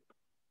Starrcade.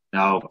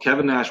 Now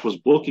Kevin Nash was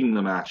booking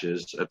the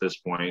matches at this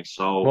point,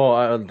 so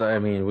Well, I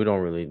mean, we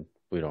don't really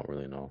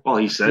know. well,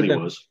 he He said he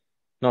did. was.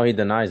 No, he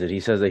denies it. He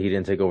says that he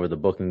didn't take over the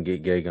booking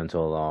gig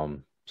until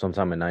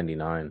sometime in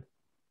 '99.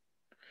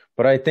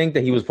 But I think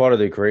that he was part of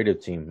the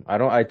creative team.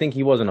 I think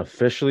he wasn't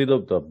officially the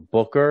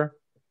booker,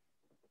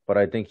 but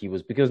I think he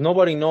was, because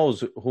nobody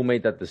knows who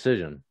made that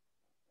decision.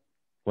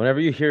 Whenever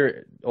you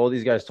hear all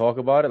these guys talk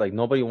about it, like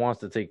nobody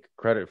wants to take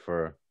credit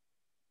for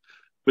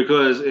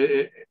Because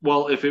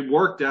well, if it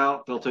worked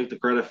out, they'll take the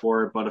credit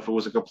for it. But if it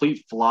was a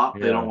complete flop,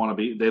 they don't yeah. want to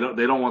be. They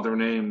don't want their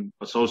name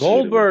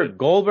associated with it.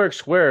 Goldberg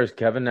swears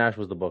Kevin Nash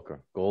was the booker.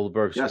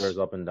 Goldberg Yes, swears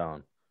up and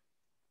down.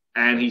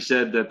 and he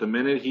said that the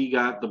minute he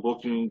got the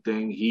booking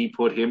thing, he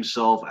put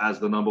himself as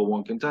the number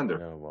one contender.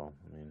 Yeah, well,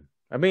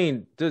 I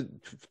mean, to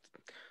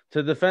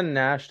defend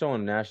Nash though,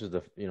 and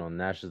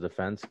Nash's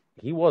defense,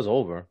 he was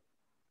over,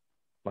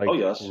 Oh like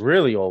yes.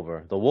 really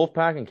over. The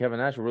Wolfpack and Kevin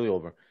Nash were really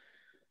over.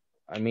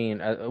 I mean,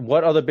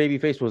 what other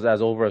babyface was as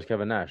over as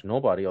Kevin Nash?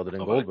 Nobody other than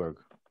Nobody Goldberg.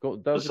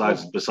 That was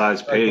besides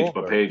besides Page, but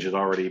Goldberg. Page had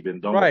already been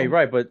done with Right, him.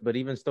 right, but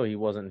even still, he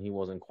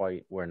wasn't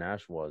quite where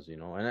Nash was,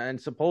 and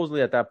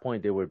supposedly at that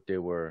point they were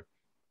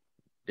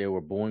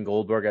booing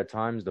Goldberg at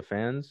times, the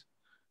fans.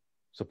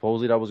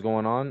 Supposedly that was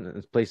going on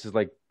in places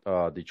like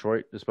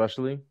Detroit,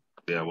 especially.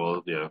 Yeah,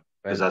 well, yeah,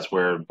 because And that's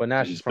where but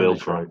Nash is he's from built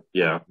Detroit. from.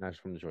 Yeah. Nash is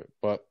from Detroit.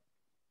 But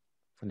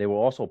they were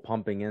also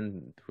pumping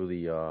in through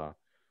the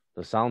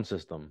sound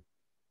system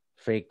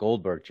fake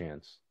Goldberg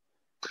chants.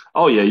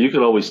 Oh yeah, you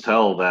could always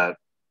tell that.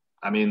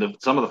 I mean,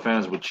 some of the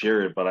fans would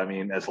cheer it, but I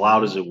mean, as loud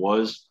Hmm. as it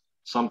was,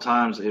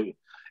 sometimes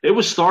it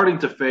was starting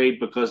to fade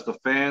because the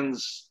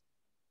fans.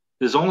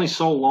 There's only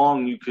so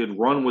long you could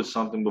run with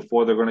something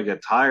before they're going to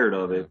get tired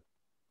of Yeah. it,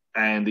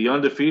 and the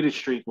undefeated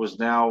streak was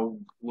now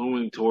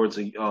looming towards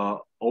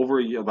about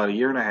a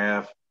year and a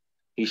half.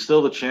 He's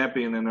still the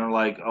champion, and they're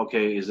like,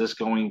 okay, is this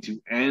going to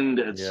end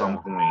at some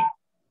Yeah. point?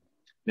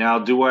 Now,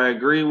 do I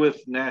agree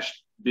with Nash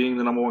being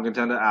the number one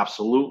contender?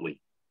 Absolutely.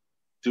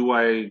 Do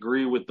I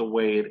agree with the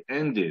way it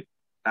ended?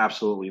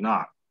 Absolutely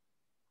not.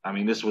 I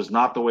mean, this was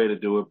not the way to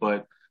do it.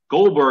 But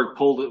Goldberg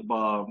pulled it.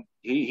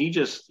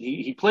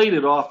 He played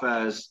it off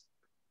as,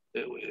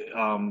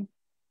 um,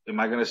 am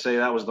I going to say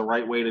that was the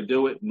right way to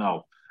do it?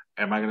 No.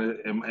 Am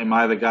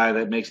I the guy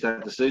that makes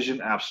that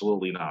decision?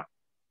 Absolutely not.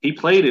 He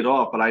played it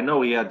off, but I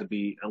know he had to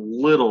be a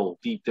little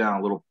deep down,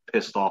 a little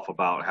pissed off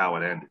about how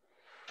it ended.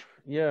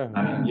 Yeah.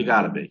 I mean, you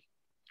got to be.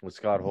 With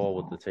Scott Hall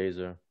with the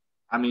taser.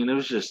 I mean, it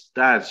was that's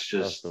That's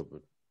just.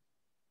 stupid.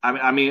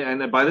 I mean,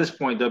 and by this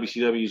point,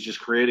 WCW is just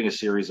creating a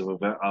series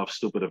of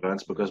stupid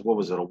events, because what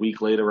was it? A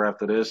week later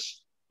after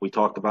this, we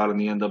talked about in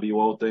the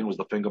NWO thing was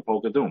the finger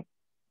poke of doom.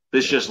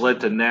 This Yeah. just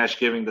led to Nash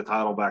giving the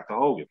title back to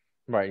Hogan.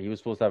 Right. He was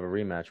supposed to have a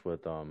rematch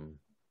with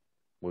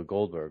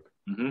Goldberg.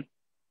 Mm-hmm.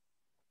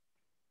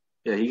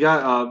 Yeah, he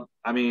got.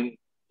 I mean,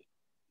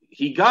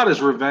 he got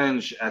his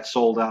revenge at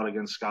Sold Out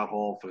against Scott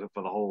Hall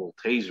for the whole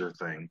taser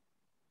thing.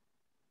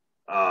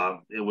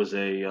 It was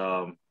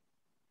a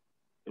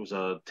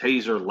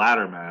taser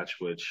ladder match,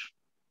 which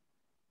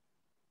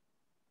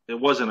it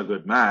wasn't a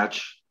good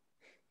match.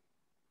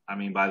 I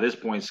mean, by this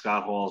point,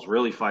 Scott Hall's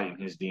really fighting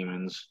his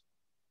demons,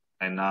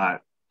 and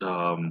not,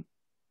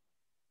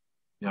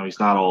 he's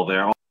not all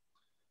there.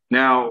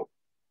 Now,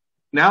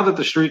 now that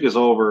the streak is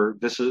over,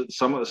 this is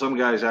some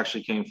guys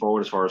actually came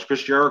forward as far as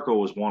Chris Jericho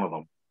was one of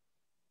them.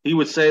 He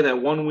would say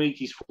that one week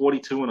he's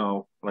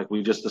 42-0, like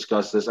we just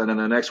discussed this, and then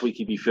the next week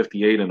he'd be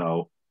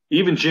 58-0.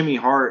 Even Jimmy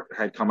Hart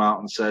had come out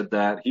and said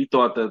that he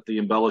thought that the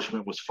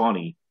embellishment was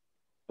funny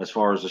as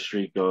far as the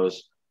streak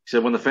goes. He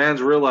said when the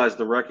fans realized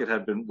the record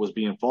was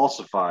being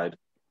falsified,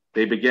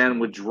 they began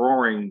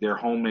withdrawing their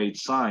homemade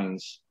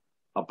signs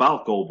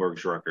about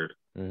Goldberg's record.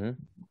 Mm-hmm.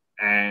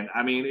 And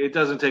I mean, it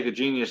doesn't take a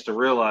genius to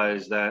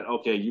realize that,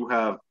 okay, you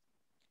have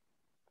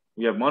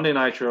Monday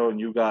Nitro and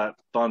you got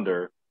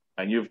Thunder,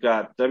 and you've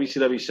got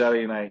WCW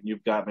Saturday Night, and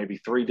you've got maybe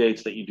 3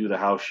 dates that you do the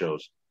house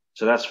shows.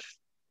 So that's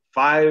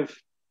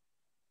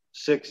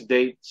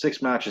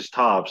 6 matches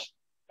tops,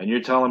 and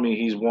you're telling me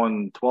he's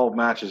won 12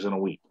 matches in a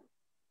week.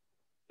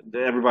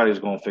 Everybody's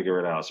going to figure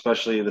it out,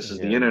 especially this is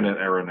the Yeah. internet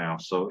era now.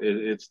 So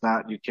it's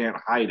not, you can't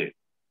hide it.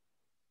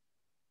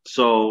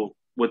 So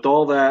with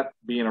all that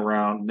being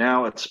around,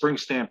 now at Spring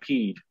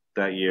Stampede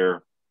that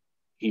year,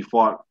 he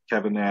fought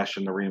Kevin Nash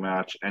in the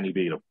rematch and he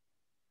beat him.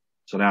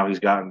 So now he's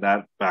gotten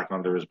that back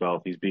under his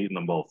belt. He's beaten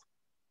them both.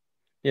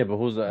 Yeah, but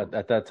who's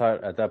at that time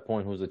at that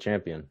point? Who's the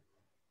champion?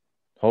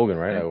 Hogan,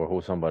 right? And Or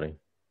who's somebody?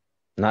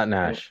 Not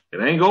Nash.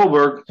 it ain't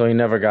Goldberg. So he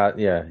never got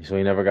So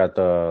he never got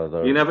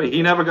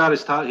He never got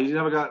his title. He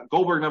never got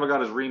Goldberg. Never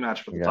got his rematch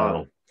for the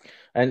title.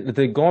 And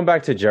going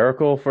back to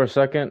Jericho for a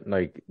second,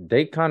 like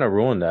they kind of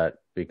ruined that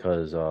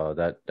because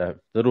that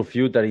little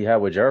feud that he had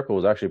with Jericho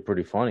was actually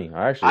pretty funny.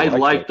 I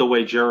liked the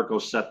way Jericho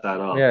set that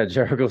up. Yeah,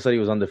 Jericho said he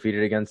was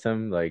undefeated against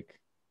him, like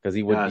because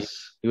he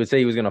would say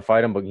he was gonna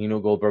fight him, but he knew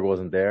Goldberg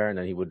wasn't there, and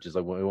then he would just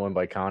like win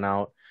by count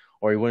out,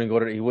 or he wouldn't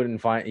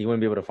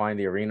be able to find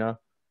the arena.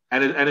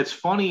 And it's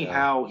funny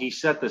how he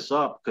set this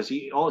up because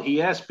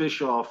he asked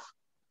Bischoff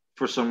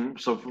for some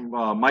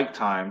mic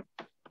time,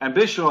 and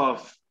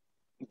Bischoff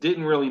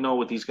didn't really know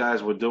what these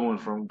guys were doing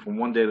from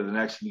one day to the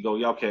next. And you go,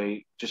 yeah,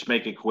 okay, just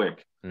make it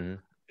quick. Mm-hmm.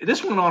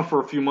 This went on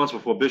for a few months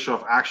before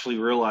Bischoff actually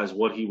realized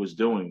what he was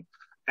doing.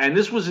 And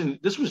this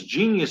was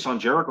genius on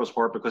Jericho's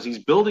part because he's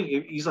building.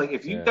 He's like,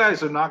 if you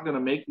guys are not going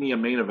to make me a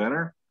main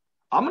eventer,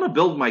 I'm going to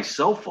build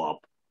myself up,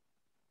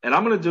 and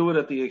I'm going to do it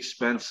at the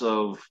expense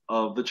of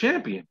the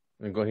champion.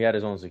 He had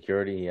his own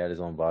security. He had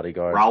his own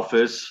bodyguard.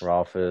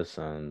 Ralphus,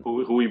 and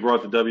who he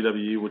brought to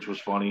WWE, which was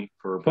funny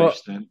for a brief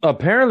stint.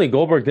 Apparently,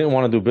 Goldberg didn't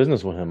want to do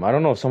business with him. I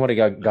don't know if somebody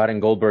got in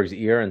Goldberg's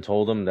ear and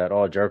told him that,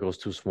 Jericho's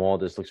too small.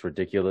 This looks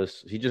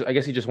ridiculous. I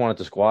guess he just wanted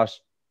to squash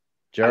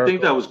Jericho. I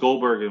think that was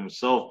Goldberg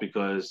himself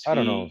because I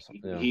don't know.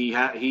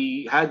 Yeah.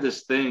 He had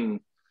this thing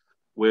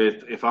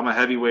with, if I'm a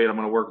heavyweight, I'm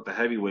going to work with the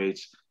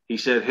heavyweights. He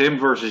said him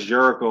versus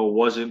Jericho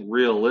wasn't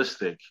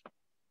realistic,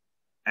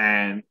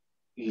 and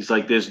he's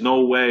like, there's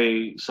no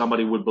way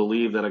somebody would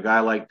believe that a guy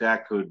like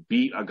that could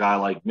beat a guy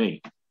like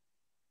me.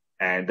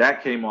 And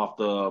that came off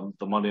the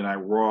Monday Night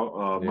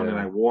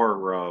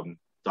War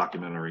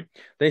documentary.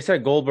 They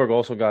said Goldberg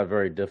also got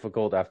very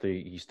difficult after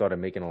he started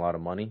making a lot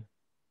of money.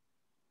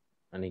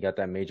 And he got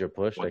that major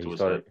push that he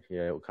started.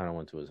 Yeah, it kind of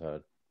went to his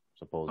head,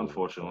 supposedly.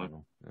 Unfortunately.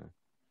 Yeah.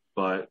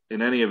 But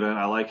in any event,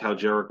 I like how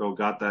Jericho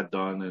got that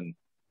done. And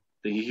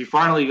he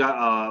finally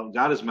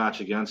got his match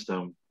against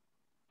him.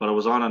 But it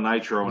was on a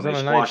Nitro, and they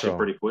squashed it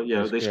pretty quick.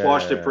 Yeah, they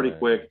squashed it pretty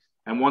quick.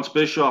 And once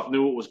Bischoff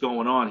knew what was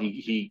going on,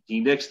 he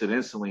nixed it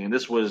instantly. And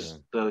this was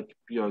the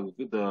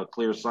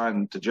clear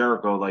sign to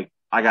Jericho, like,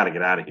 I got to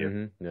get out of here.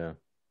 Mm-hmm. Yeah.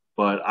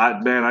 But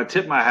I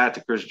tip my hat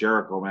to Chris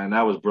Jericho, man.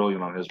 That was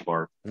brilliant on his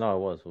part.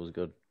 No, it was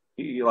good.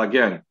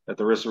 Again, at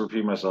the risk of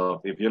repeating myself,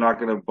 if you're not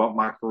going to bump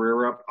my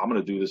career up, I'm going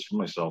to do this for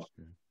myself.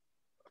 Mm-hmm.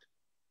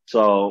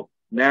 So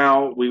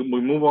now we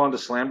move on to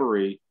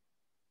Slamboree.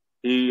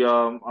 He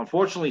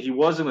unfortunately he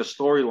was in a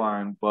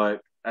storyline,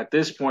 but at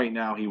this point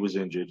now he was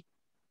injured.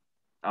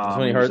 That's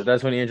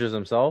when he injures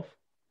himself.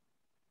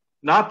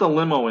 Not the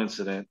limo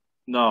incident.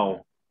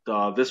 No,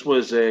 this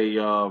was it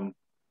was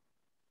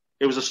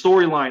a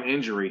storyline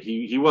injury.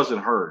 He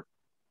wasn't hurt.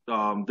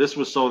 This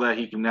was so that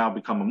he can now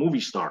become a movie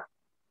star.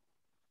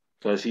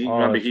 Because he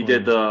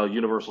did the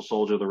Universal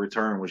Soldier: The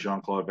Return with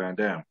Jean-Claude Van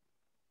Damme.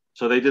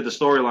 So they did the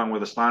storyline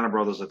where the Steiner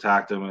brothers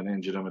attacked him and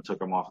injured him and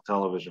took him off of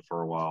television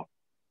for a while.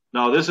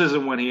 No, this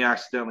isn't when he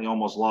accidentally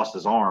almost lost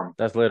his arm.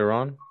 That's later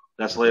on?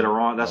 That's later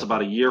on. That's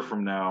about a year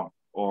from now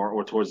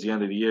or towards the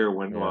end of the year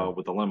when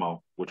with the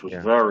limo, which was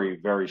very,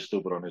 very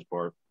stupid on his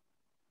part.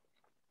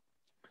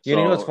 Yeah,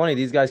 you know what's funny?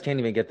 These guys can't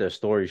even get their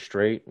story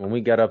straight. When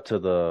we get up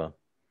to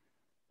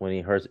when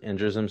he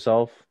injures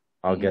himself,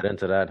 I'll get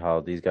into that,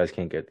 how these guys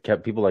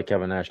people like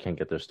Kevin Nash can't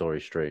get their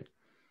story straight.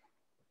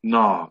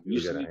 No,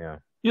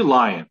 you're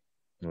lying.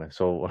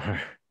 So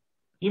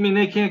you mean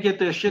they can't get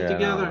their shit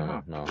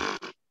together? No.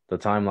 The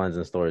timelines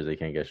and stories they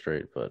can't get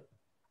straight, but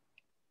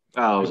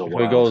it was a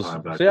while.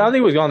 Time back I don't think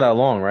he was gone that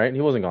long, right?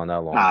 He wasn't gone that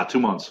long. 2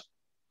 months.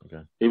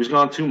 Okay. He was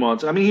gone 2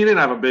 months. I mean, he didn't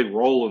have a big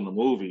role in the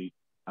movie.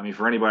 I mean,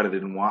 for anybody that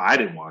I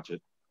didn't watch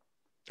it.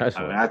 I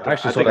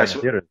actually saw that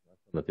in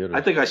the theater.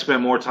 I think I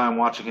spent more time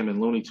watching him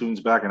in Looney Tunes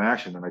Back in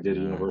Action than I did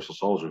Universal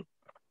Soldier.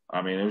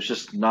 I mean, it was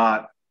just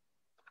not.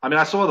 I mean,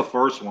 I saw the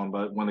first one,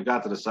 but when it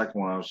got to the second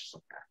one, I was just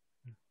like.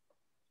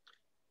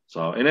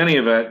 So, in any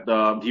event,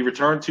 he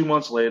returned 2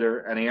 months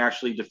later, and he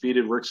actually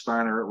defeated Rick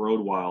Steiner at Road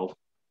Wild.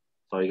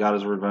 So he got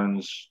his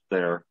revenge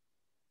there.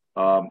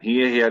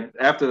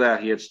 After that,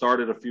 he had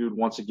started a feud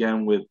once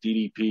again with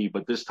DDP,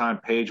 but this time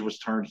Page was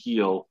turned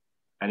heel,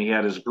 and he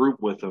had his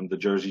group with him, the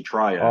Jersey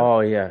Triad.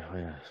 Oh yeah.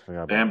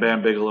 Bam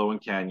Bam Bigelow and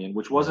Canyon,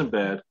 which wasn't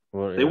bad.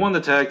 Well, they won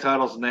the tag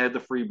titles, and they had the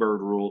Freebird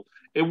rule.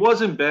 It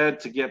wasn't bad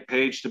to get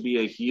Page to be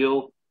a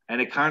heel,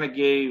 and it kind of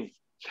gave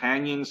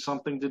Canyon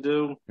something to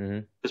do.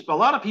 Mm-hmm. A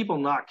lot of people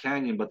knock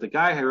Canyon, but the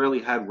guy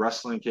really had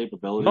wrestling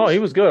capabilities. No, he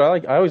was good.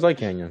 I always liked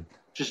Canyon.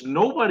 Just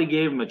nobody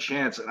gave him a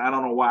chance, and I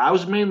don't know why.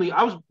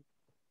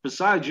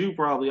 Besides you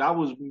probably, I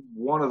was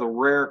one of the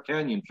rare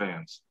Canyon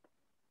fans.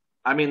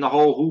 I mean, the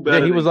whole who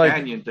better than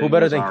Canyon thing. Who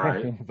better than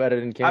Canyon? Who better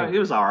than Canyon? He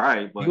was all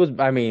right, but he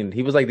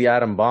was like the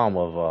Adam Bomb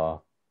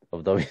of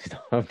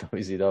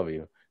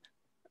WCW.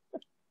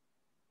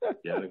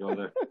 Yeah, to go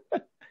there.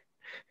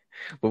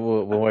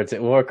 More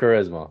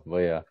charisma, but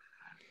yeah.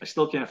 I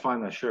still can't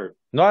find that shirt.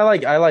 No,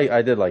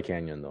 I did like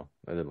Canyon though.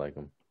 I did like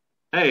him.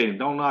 Hey,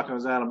 don't knock on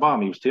his Adam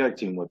Bomb. He was tag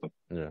team with them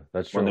Yeah,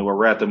 that's when they true. were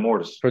Wrath and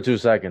Mortis. For 2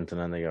 seconds, and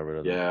then they got rid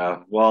of them. Yeah,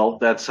 well,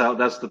 that's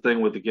the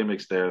thing with the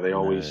gimmicks there. They Nah,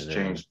 always yeah,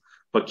 change.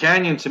 But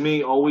Canyon to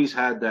me always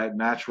had that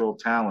natural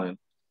talent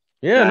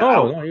yeah, that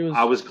no, no, he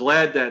I was. was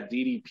glad that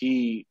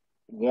DDP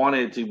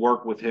wanted to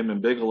work with him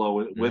and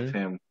Bigelow with Hmm.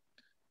 him,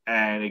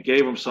 and it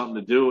gave him something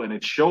to do, and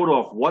it showed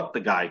off what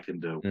the guy can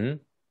do. Hmm.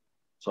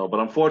 So,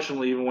 but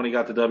unfortunately, even when he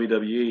got to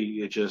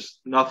WWE, it just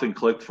nothing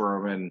clicked for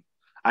him. And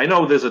I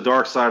know there's a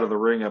Dark Side of the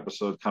Ring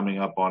episode coming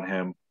up on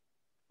him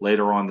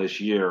later on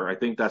this year. I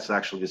think that's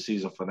actually the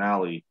season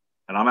finale,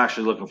 and I'm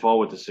actually looking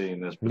forward to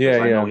seeing this because Yeah,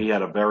 I know yeah, he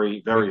had a very,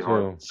 me very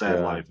hard, too. sad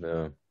Yeah, life.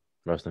 yeah.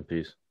 Rest in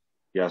peace.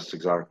 Yes,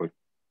 exactly.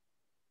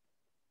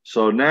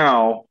 So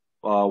now,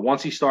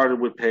 once he started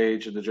with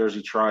Paige and the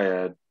Jersey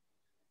Triad,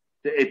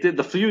 it did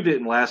the feud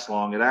didn't last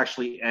long. It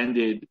actually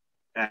ended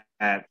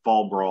at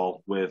Fall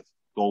Brawl with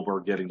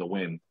Goldberg getting the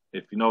win.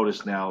 If you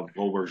notice now,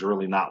 Goldberg's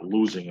really not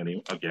losing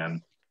any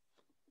again.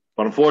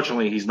 But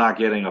unfortunately, he's not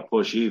getting a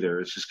push either.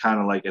 It's just kind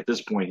of like at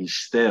this point, he's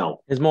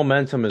stale. His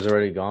momentum is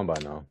already gone by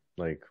now.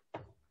 Like,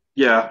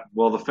 Yeah,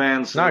 well, the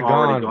fans have not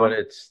already gone, but gone.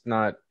 it's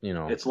not.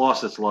 It's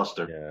lost its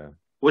luster, Yeah,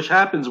 which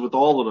happens with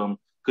all of them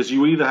because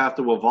you either have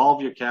to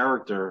evolve your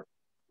character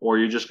or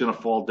you're just going to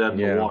fall dead in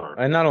the yeah. water.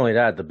 And not only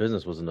that, the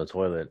business was in the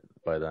toilet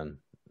by then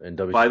in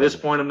By this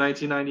WCW. point of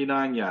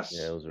 1999, Yeah, it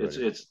yes, was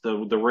it's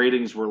already. the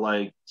ratings were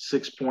like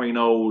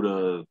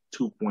 6.0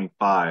 to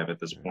 2.5 at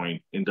this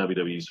point in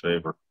WWE's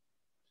favor.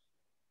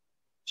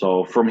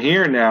 So from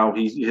here now,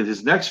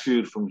 his next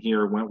feud from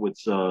here went with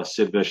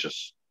Sid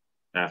Vicious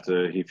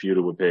after he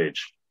feuded with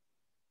Page,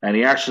 and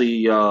he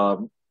actually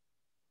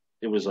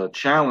it was a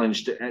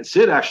challenge.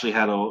 Sid actually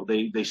had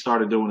they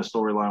started doing a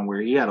storyline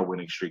where he had a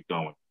winning streak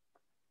going,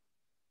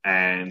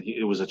 and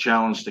it was a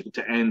challenge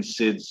to end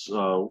Sid's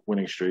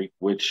winning streak,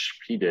 which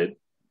he did.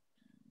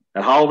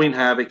 At Halloween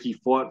Havoc, he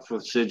fought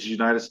for Sid's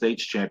United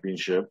States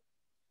Championship,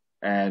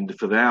 and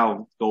for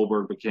now,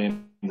 Goldberg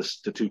became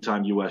the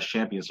two-time U.S.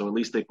 champion. So at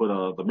least they put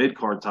the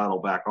mid-card title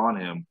back on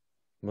him.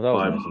 Well, that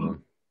was But nice of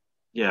them.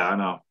 yeah, I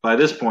know. By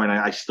this point,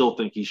 I still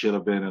think he should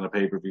have been in a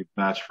pay-per-view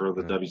match for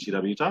the Yeah.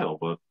 WCW title,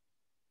 but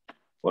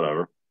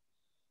whatever.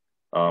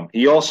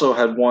 He also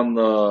had won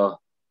the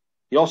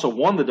he also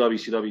won the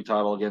WCW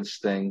title against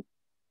Sting,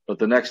 but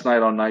the next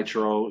night on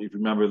Nitro, if you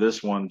remember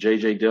this one,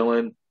 JJ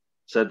Dillon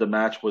said the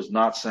match was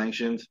not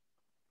sanctioned,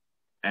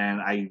 and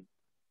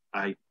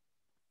I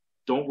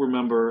don't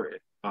remember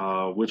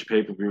which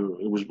pay per view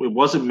it was. It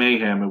wasn't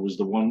Mayhem. It was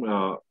the one.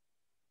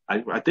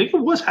 I think it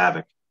was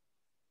Havoc.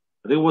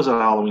 I think it was a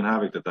Halloween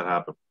Havoc that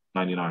happened.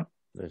 99.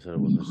 They said it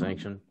was a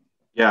sanction.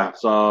 Yeah.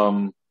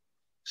 So,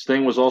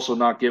 Sting was also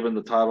not given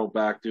the title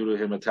back due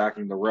to him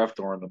attacking the ref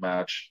during the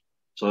match.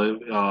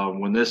 So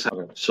when this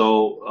happened,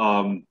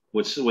 so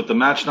with the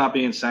match not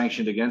being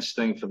sanctioned against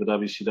Sting for the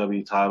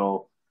WCW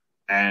title,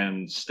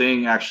 and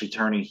Sting actually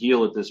turning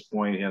heel at this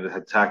point and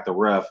attacked the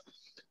ref,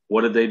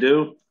 what did they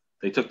do?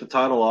 They took the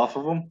title off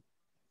of him.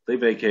 They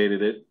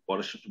vacated it. What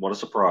a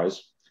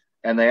surprise!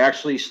 And they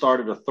actually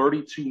started a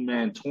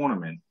 32-man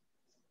tournament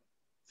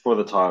for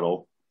the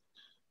title,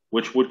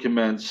 which would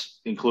commence,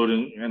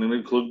 include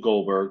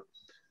Goldberg.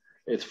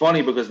 It's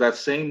funny because that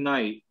same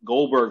night,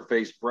 Goldberg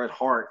faced Bret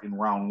Hart in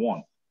round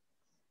one.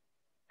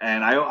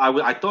 And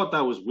I thought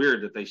that was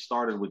weird that they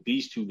started with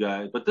these two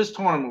guys. But this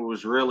tournament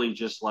was really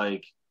just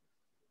like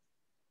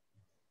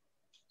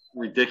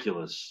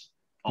ridiculous.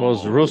 Well, it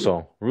was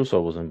Russo.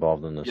 Russo was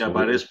involved in this. Yeah, So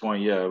by this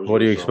point, yeah, it was what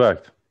do you Russo.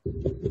 expect?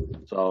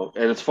 So,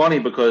 and it's funny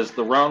because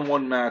the round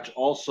one match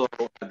also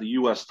had the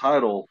U.S.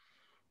 title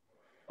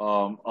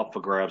up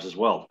for grabs as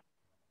well.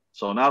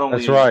 So not only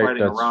That's are you right.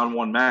 fighting a That's round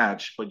one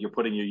match, but you're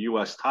putting your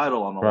U.S.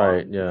 title on the right.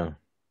 line. Yeah.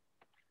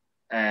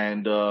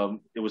 And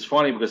it was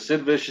funny because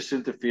Sid Vicious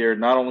interfered,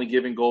 not only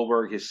giving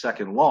Goldberg his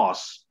second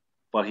loss,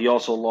 but he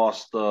also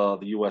lost the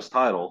U.S.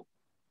 title.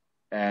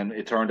 And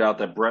it turned out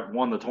that Bret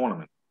won the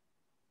tournament.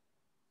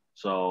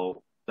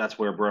 So that's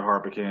where Bret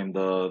Hart became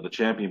the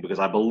champion because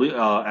I believe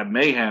at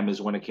Mayhem is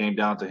when it came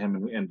down to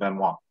him and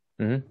Benoit.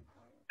 Mm-hmm.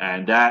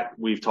 And that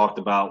we've talked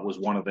about was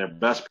one of their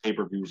best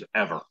pay-per-views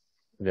ever.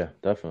 Yeah,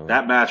 definitely.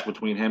 That match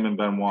between him and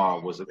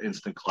Benoit was an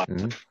instant classic.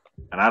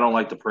 Mm-hmm. And I don't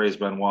like to praise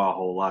Benoit a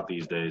whole lot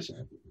these days,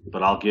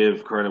 but I'll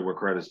give credit where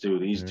credit's due.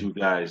 These two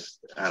guys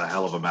had a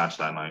hell of a match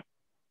that night.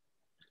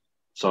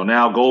 So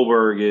now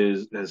Goldberg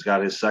has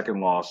got his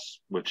second loss,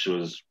 which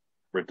was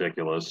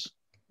ridiculous.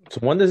 So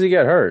when does he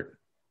get hurt?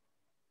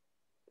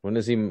 When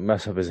does he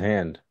mess up his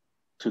hand?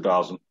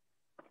 2000.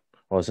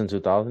 Oh, it's in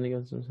 2000 he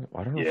gets his hand?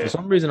 I don't know. Yeah. For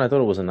some reason, I thought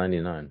it was in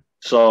 99.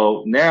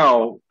 So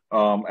now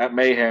at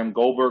Mayhem,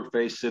 Goldberg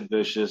faced Sid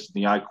Vicious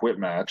in the I Quit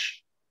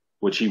match,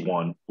 which he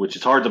won, which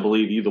it's hard to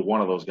believe either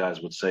one of those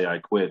guys would say I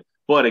quit.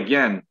 But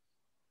again,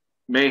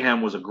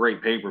 Mayhem was a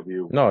great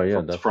pay-per-view. No,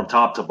 yeah, from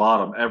top to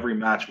bottom. Every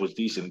match was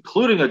decent,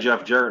 including a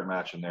Jeff Jarrett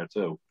match in there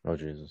too. Oh,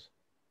 Jesus.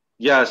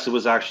 Yes, it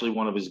was actually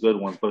one of his good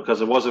ones,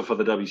 because it wasn't for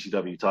the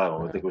WCW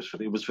title. I think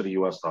it was for the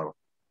U.S. title.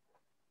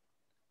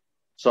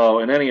 So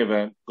in any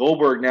event,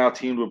 Goldberg now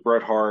teamed with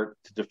Bret Hart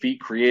to defeat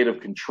Creative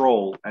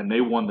Control, and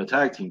they won the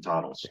tag team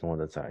titles. They won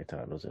the tag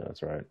titles. Yeah,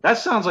 that's right. That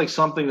sounds like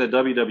something that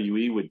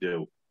WWE would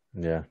do.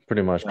 Yeah,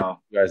 pretty much. You Get know,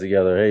 you guys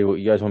together. Hey,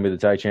 you guys want to be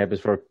the tag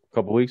champions for a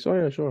couple weeks? Oh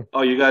yeah, sure.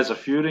 oh, you guys are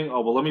feuding.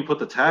 Oh, well, let me put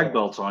the tag Yeah.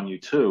 belts on you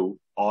too.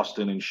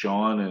 Austin and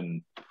Shawn,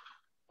 and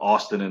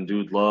Austin and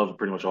Dude Love,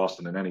 pretty much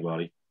Austin and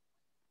anybody.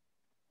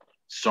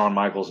 Shawn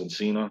Michaels and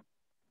Cena.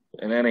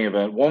 In any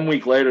event, 1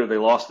 week later, they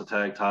lost the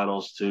tag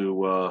titles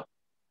to,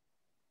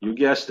 you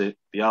guessed it,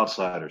 the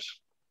Outsiders.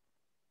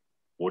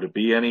 Would it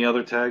be any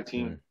other tag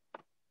team? Mm.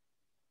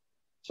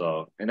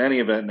 So, in any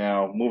event,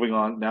 now moving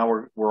on.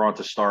 Now we're on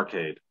to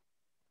Starrcade,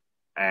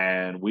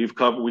 and we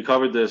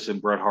covered this in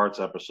Bret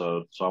Hart's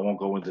episode, so I won't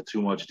go into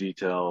too much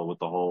detail with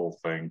the whole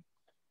thing.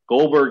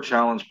 Goldberg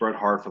challenged Bret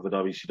Hart for the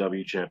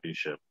WCW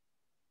Championship.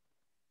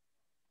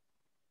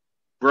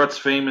 Bret's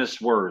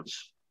famous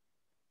words: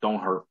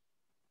 "Don't hurt."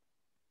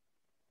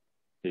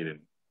 He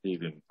didn't. He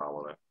didn't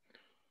follow that.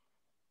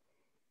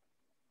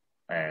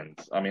 And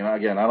I mean,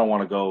 again, I don't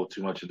want to go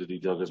too much into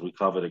detail because we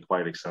covered it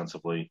quite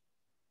extensively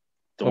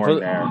Well,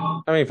 during there.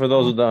 I mean, for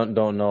those who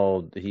don't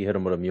know, he hit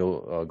him with a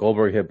mule.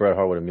 Goldberg hit Bret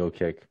Hart with a mule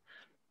kick,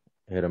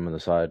 hit him in the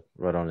side,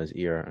 right on his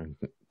ear, and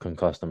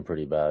concussed him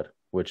pretty bad,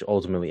 which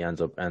ultimately ends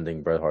up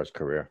ending Bret Hart's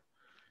career.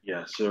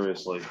 Yeah,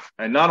 seriously.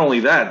 And not only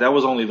that, that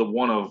was only the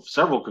one of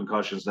several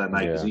concussions that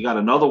night because he got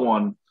another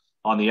one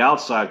on the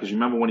outside. Because you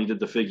remember when he did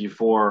the figure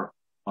four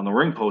on the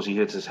ring post, he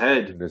hits his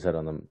head. His head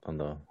on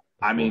the.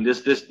 I mean,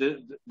 this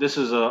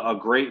is a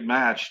great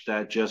match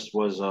that just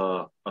was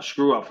a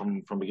screw up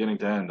from beginning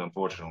to end,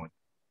 unfortunately.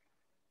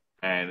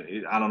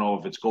 And I don't know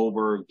if it's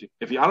Goldberg.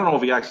 I don't know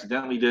if he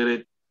accidentally did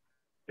it,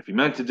 if he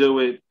meant to do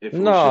it. If it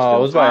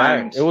was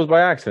it was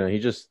by accident. He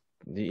just,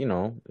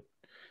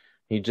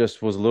 he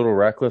just was a little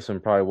reckless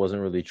and probably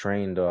wasn't really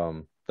trained.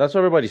 That's what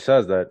everybody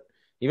says. That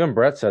even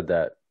Bret said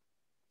that.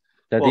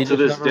 Well, to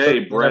this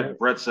day,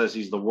 Bret says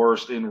he's the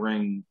worst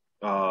in-ring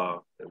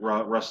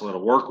wrestler to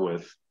work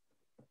with.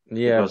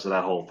 Yeah, because of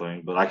that whole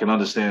thing. But I can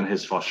understand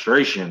his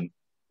frustration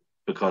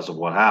because of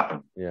what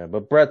happened. Yeah,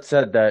 but Bret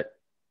said that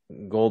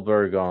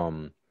Goldberg,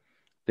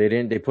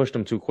 they pushed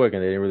him too quick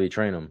and they didn't really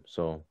train him.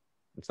 So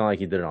it's not like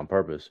he did it on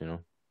purpose, At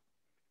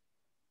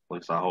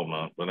least I hope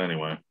not. But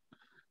anyway.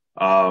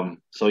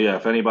 So yeah,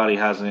 if anybody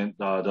doesn't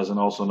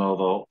also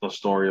know the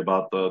story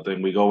about the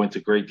thing, we go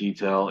into great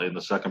detail in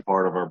the second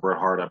part of our Bret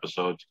Hart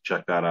episode.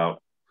 Check that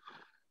out.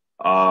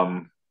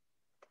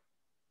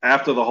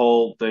 After the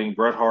whole thing,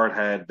 Bret Hart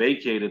had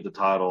vacated the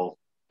title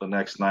the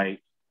next night,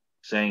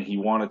 saying he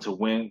wanted to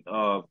win.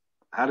 How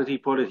did he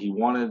put it? He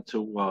wanted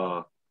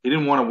to. He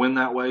didn't want to win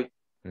that way,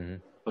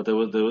 but there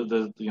was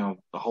the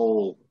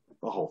whole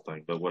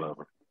thing. But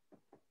whatever.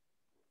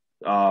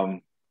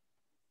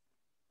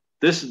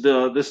 This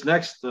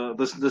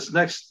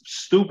next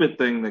stupid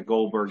thing that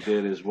Goldberg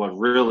did is what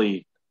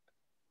really.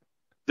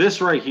 This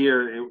right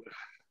here,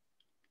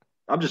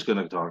 I'm just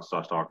gonna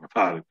start talking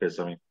about it because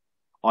I mean.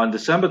 On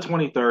December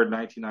 23rd,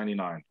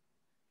 1999,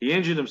 he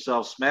injured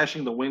himself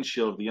smashing the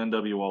windshield of the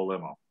NWO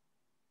limo.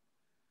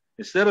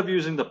 Instead of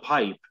using the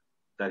pipe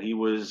that he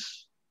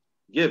was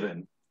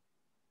given,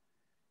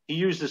 he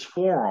used his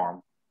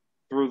forearm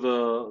through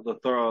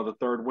the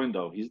third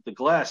window. The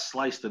glass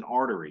sliced an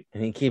artery,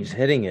 and he keeps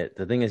hitting it.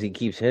 The thing is, he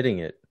keeps hitting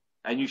it,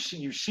 and you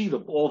see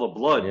all the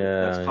blood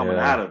that's coming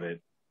out of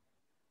it.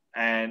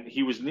 And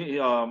he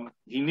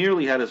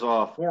nearly had his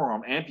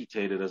forearm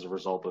amputated as a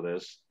result of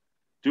this.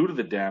 Due to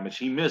the damage,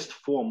 he missed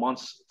 4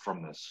 months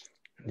from this.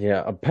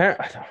 Yeah,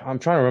 I'm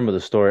trying to remember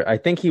the story. I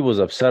think he was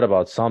upset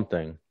about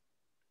something.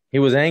 He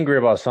was angry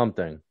about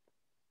something,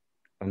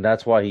 and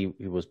that's why he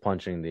was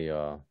punching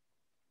the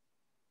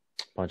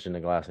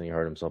glass, and he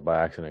hurt himself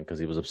by accident because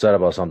he was upset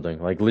about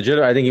something. Like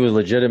I think he was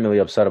legitimately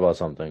upset about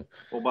something.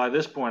 Well, by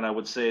this point, I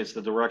would say it's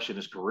the direction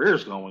his career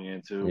is going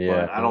into.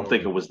 Yeah, but I don't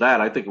think it was that.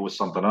 I think it was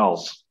something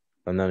else.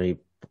 And then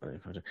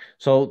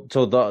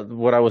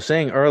what I was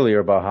saying earlier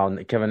about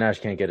how Kevin Nash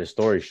can't get his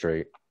story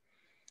straight.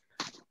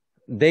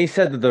 They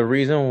said that the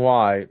reason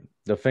why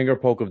the finger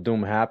poke of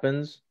doom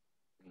happens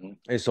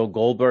is so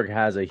Goldberg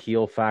has a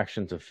heel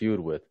faction to feud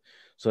with.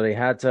 So they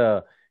had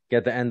to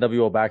get the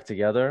NWO back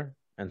together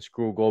and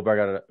screw Goldberg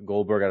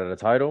out of the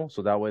title.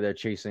 So that way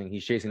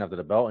he's chasing after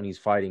the belt and he's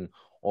fighting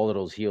all of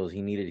those heels.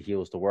 He needed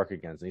heels to work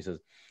against. And he says,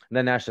 and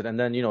then Nash said, and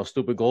then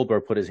stupid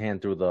Goldberg put his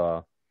hand through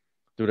the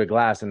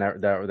glass and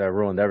that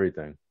ruined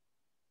everything.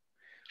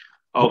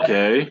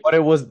 Okay. But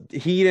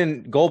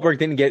Goldberg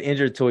didn't get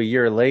injured till a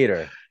year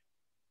later.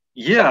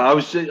 Yeah, I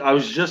was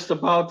just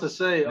about to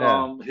say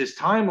his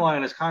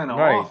timeline is kind of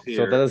off here.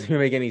 So that doesn't even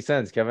make any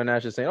sense. Kevin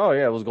Nash is saying, "Oh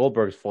yeah, it was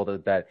Goldberg's fault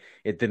that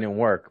it didn't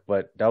work,"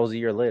 but that was a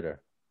year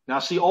later. Now,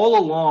 see, all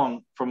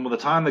along from the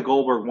time that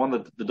Goldberg won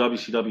the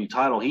WCW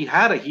title, he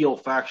had a heel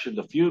faction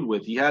to feud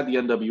with. He had the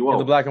NWO,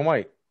 the black and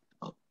white.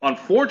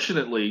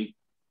 Unfortunately,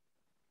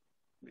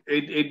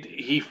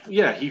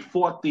 he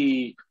fought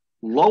the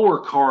lower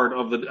card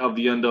of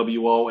the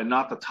NWO and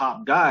not the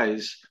top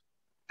guys,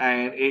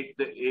 and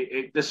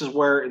this is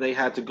where they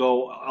had to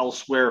go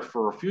elsewhere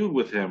for a feud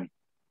with him.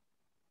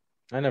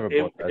 I never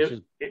it bought that. It's it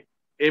just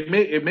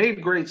it, it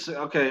made great sense.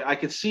 Okay, I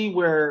could see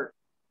where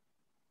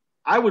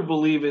I would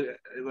believe it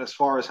as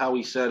far as how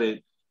he said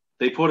it.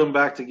 They put them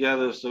back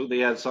together so they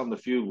had something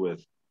to feud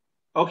with.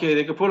 Okay,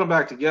 they could put them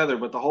back together,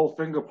 but the whole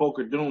finger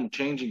poker doom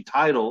changing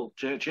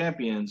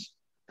champions,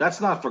 that's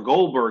not for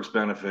Goldberg's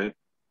benefit.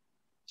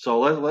 So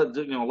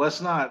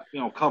let's not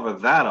cover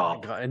that oh my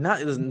up. God. And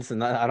not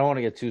listen, I don't want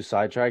to get too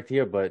sidetracked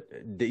here, but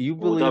do you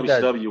Well, believe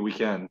that WCW we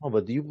can. oh,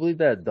 but do you believe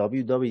that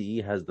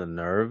WWE has the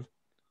nerve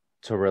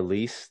to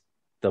release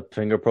the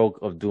finger poke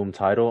of doom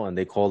title and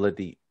they call it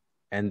the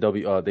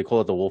they call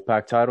it the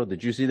Wolfpack title?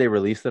 Did you see they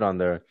released it on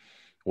their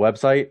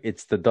website?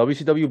 It's the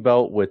WCW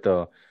belt with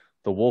the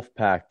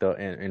Wolfpack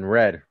in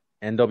red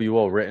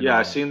NWO written Yeah, I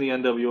on it. seen the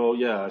NWO.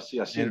 Yeah, I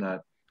seen And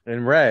that.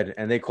 in red,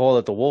 and they call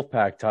it the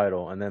Wolfpack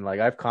title. And then like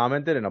I've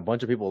commented, and a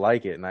bunch of people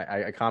like it, and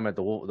I comment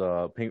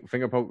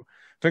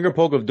finger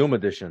poke of Doom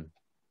edition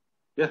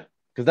Yeah.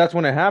 because that's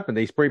when it happened.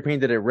 They spray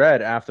painted it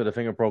red after the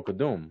finger poke of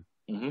Doom.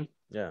 Hmm.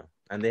 Yeah,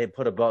 and they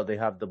put a belt. They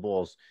have the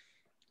balls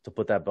to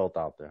put that belt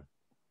out there.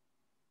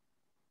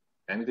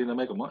 Anything to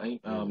make Jesus money.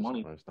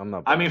 Christ, I'm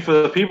not I mean, buying for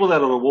it. the people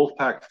that are the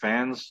Wolfpack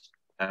fans,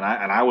 and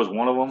I was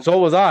one of them. So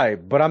was I,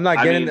 but I'm not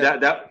I getting mean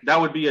that.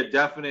 that would be a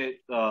definite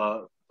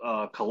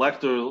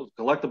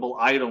collectible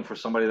item for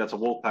somebody that's a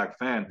Wolfpack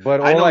fan.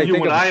 But I know you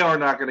and I are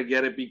not going to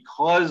get it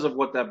because of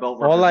what that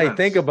belt all I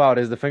think represents. about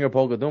is the finger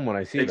poke of Doom when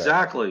I see that.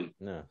 Exactly.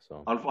 Yeah,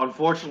 so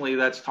Unfortunately,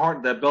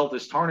 that belt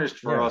is tarnished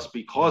for yeah, us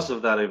because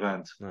of that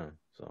event. yeah,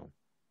 so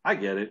I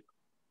get it,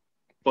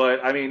 but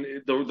I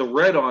mean the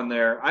red on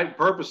there. I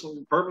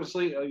purposely,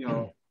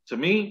 to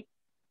me,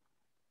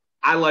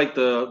 I like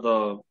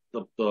the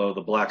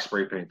black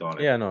spray paint on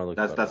it. yeah, no, it looks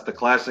better. That's the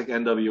classic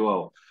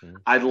NWO. Mhm.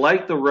 I'd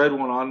like the red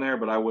one on there,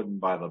 but I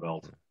wouldn't buy the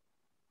belt.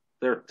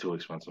 They're too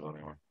expensive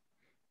anyway.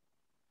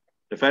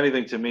 If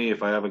anything, to me,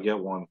 if I ever get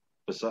one,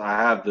 I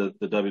have the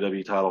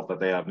WWE title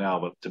that they have now,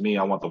 but to me,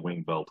 I want the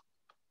wing belt.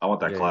 I want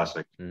that Yeah,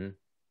 classic. yeah. Mm-hmm.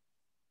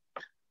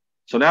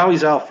 So now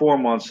he's out 4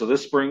 months. So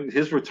this spring,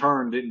 his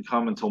return didn't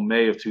come until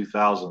May of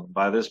 2000.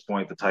 By this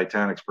point, the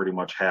Titanic's pretty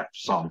much half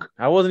sunk.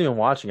 I wasn't even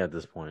watching at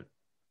this point.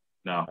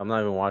 No, I'm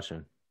not even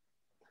watching.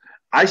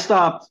 I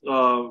stopped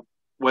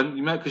when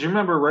you met because you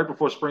remember right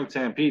before Spring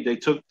Stampede,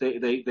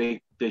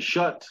 they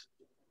shut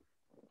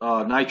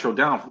Nitro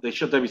down. They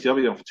shut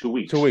WCW down for 2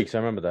 weeks. 2 weeks, I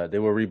remember that. They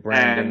were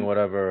rebranding And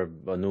whatever,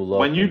 a new look.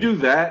 when you do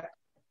that,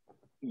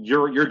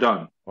 you're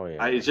done. Oh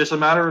yeah. It's just a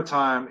matter of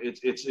time.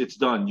 It's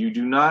done. You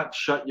do not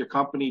shut your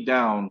company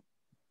down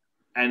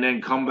and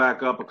then come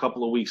back up a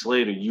couple of weeks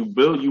later. You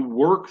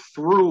work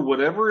through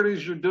whatever it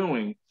is you're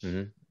doing.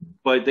 Mm-hmm.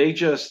 But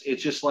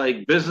it's just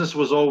like business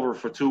was over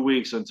for 2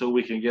 weeks until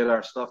we can get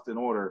our stuff in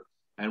order.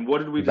 And what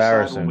did we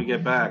decide when we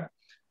get back?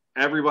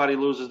 Everybody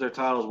loses their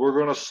titles. We're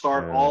going to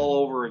start all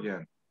over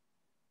again.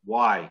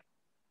 Why?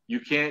 You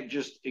can't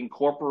just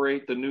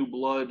incorporate the new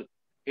blood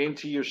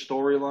into your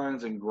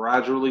storylines and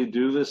gradually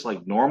do this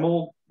like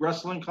normal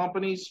wrestling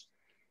companies?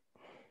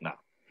 No.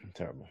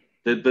 Terrible.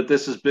 But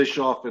this is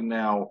Bischoff and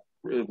now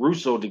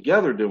Russo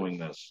together doing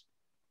this.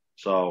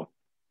 So,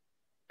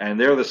 and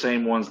they're the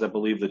same ones that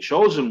believe the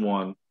chosen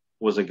one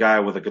was a guy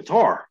with a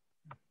guitar.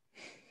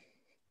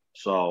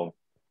 So,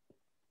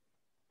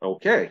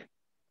 okay.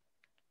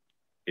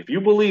 If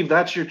you believe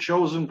that's your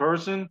chosen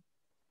person,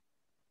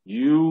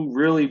 you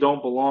really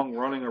don't belong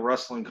running a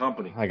wrestling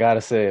company. I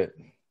gotta say it.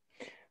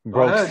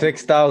 Broke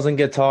 6,000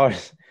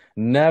 guitars.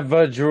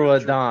 Never drew a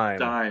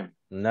dime.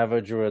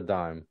 Never drew a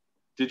dime.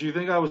 Did you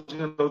think I was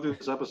going to go through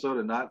this episode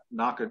and not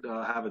have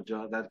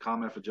that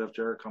comment for Jeff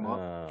Jarrett come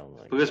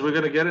up? Because we're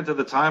going to get into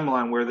the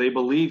timeline where they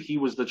believe he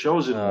was the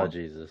chosen one. Oh,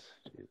 Jesus.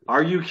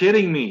 Are you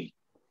kidding me?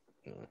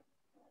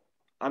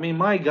 I mean,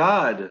 my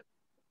God.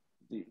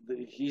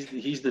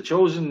 He's the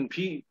chosen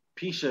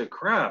piece of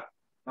crap.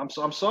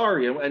 I'm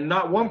sorry. And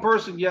not one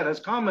person yet has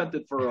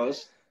commented for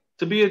us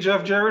to be a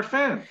Jeff Jarrett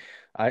fan.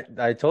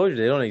 I told you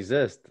they don't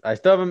exist. I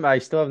still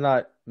have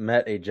not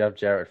met a Jeff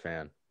Jarrett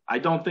fan. I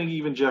don't think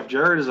even Jeff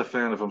Jarrett is a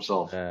fan of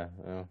himself. Yeah.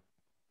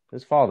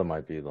 His father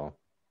might be, though.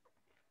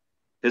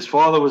 His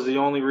father was the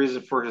only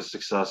reason for his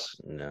success.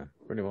 Yeah,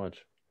 pretty much.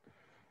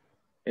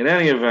 In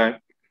any event,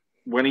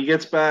 when he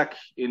gets back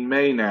in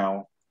May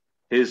now,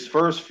 his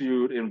first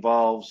feud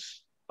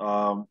involves he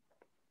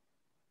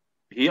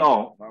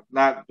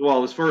got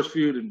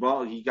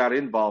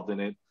involved in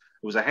it.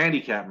 It was a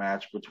handicap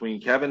match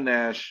between Kevin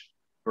Nash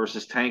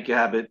versus Tank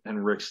Abbott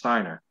and Rick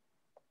Steiner.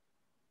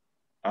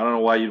 I don't know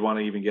why you'd want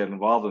to even get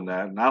involved in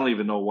that, and I don't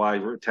even know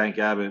why Tank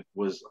Abbott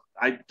was.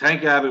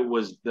 Tank Abbott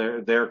was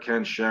their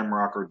Ken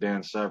Shamrock or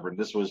Dan Severn.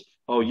 This was,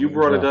 you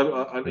brought a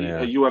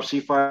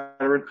UFC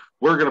fighter in.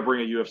 We're going to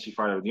bring a UFC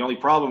fighter in. The only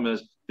problem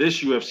is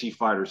this UFC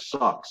fighter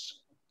sucks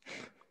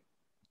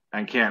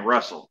and can't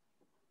wrestle.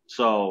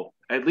 So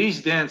at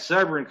least Dan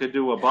Severn could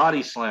do a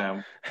body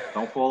slam.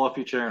 Don't fall off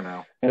your chair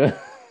now.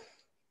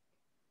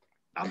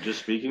 I'm just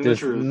speaking the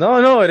truth.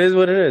 No, it is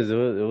what it is. It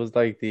was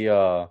like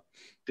the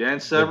Dan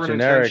Severn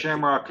and Ken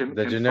Shamrock can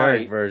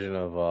generic fight. Version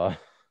of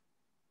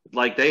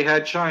like they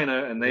had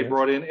China and they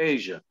brought in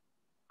Asia.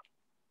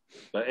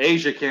 But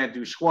Asia can't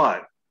do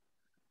squat.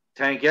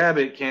 Tank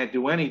Abbott can't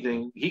do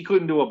anything. He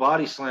couldn't do a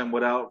body slam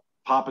without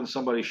popping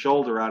somebody's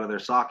shoulder out of their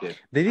socket.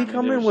 Did he I mean,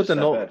 come it in was with just the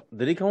that no? bad.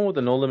 Did he come in with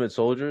the No Limit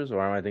Soldiers, or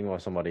am I thinking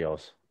about somebody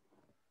else?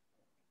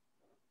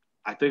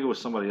 I think it was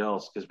somebody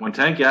else because when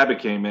Tank Abbott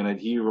came in,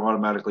 he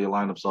automatically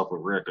aligned himself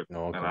with Rick,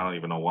 No, and okay. I don't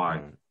even know why.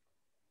 Right.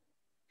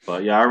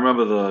 But yeah, I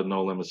remember the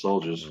No Limit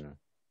Soldiers. Yeah.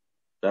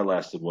 That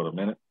lasted what, a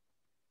minute?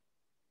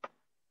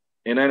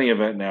 In any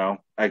event, now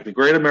at the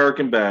Great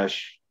American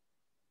Bash,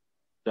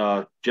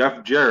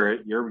 Jeff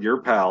Jarrett,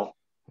 your pal,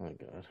 Oh my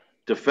God.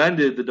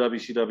 defended the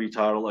WCW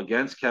title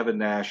against Kevin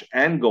Nash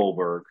and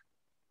Goldberg.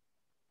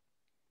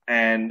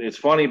 And it's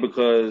funny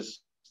because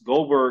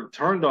Goldberg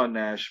turned on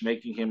Nash,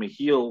 making him a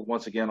heel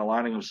once again,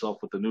 aligning himself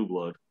with the New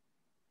Blood.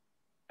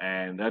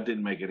 And that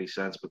didn't make any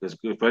sense because,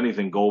 if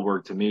anything,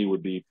 Goldberg to me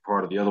would be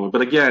part of the other one.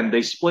 But again,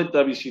 they split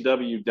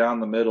WCW down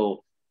the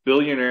middle,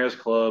 Billionaires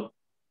Club,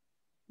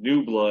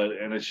 New Blood,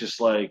 and it's just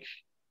like,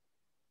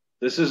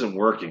 this isn't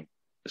working.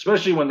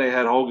 Especially when they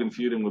had Hogan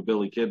feuding with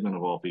Billy Kidman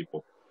of all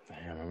people.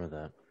 I remember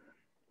that.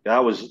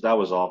 That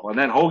was awful. And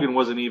then Hogan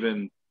wasn't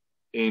even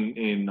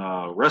in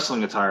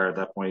wrestling attire at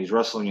that point. He's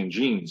wrestling in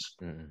jeans.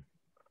 Mm-mm.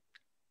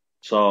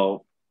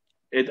 So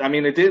it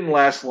didn't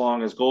last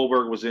long as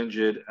Goldberg was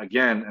injured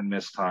again and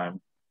missed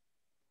time.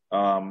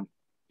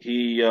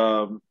 He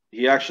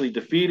actually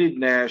defeated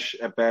Nash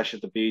at Bash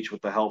at the Beach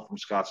with the help from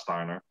Scott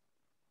Steiner.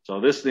 So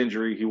this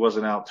injury, he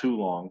wasn't out too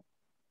long,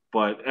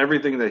 but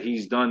everything that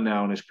he's done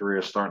now in his career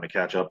is starting to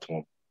catch up to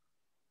him.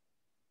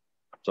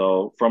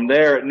 So from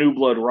there at New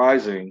Blood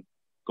Rising,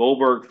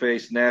 Goldberg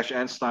faced Nash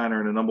and Steiner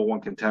in a number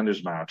one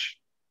contenders match.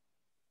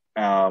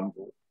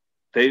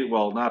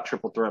 Not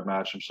triple threat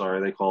match. I'm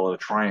sorry, they call it a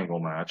triangle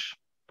match.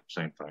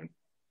 Same thing.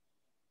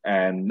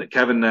 And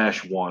Kevin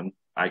Nash won.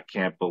 I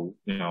can't believe,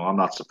 I'm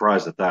not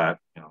surprised at that.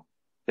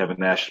 Kevin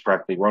Nash is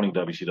practically running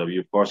WCW.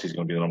 Of course, he's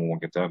going to be the number one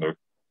contender.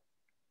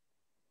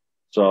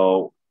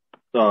 So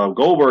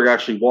Goldberg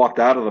actually walked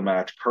out of the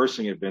match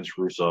cursing at Vince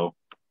Russo,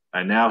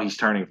 and now he's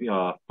turning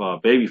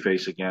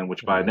babyface again.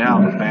 Which by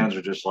now the fans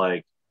are just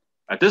like,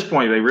 at this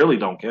point, they really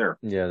don't care.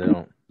 Yeah, they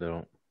don't. They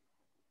don't.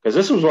 Because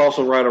this was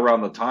also right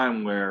around the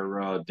time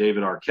where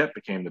David Arquette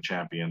became the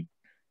champion,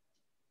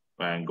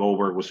 and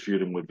Goldberg was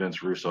feuding with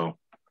Vince Russo.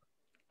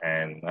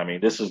 And I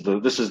mean, this is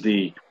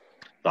the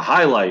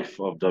high life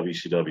of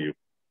WCW.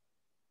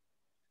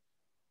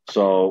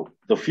 So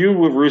the feud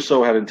with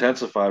Russo had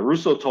intensified.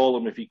 Russo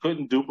told him if he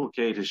couldn't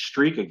duplicate his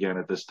streak again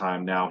at this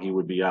time, now he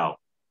would be out.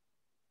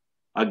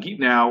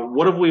 Now,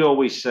 what have we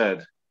always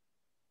said?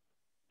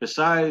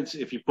 Besides,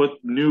 if you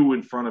put new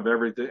in front of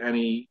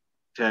any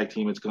tag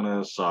team, it's going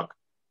to suck.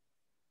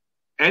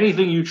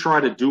 Anything you try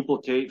to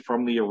duplicate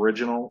from the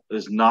original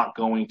is not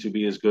going to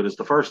be as good as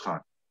the first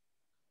time.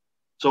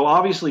 So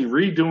obviously,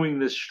 redoing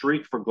this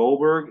streak for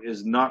Goldberg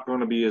is not going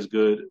to be as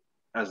good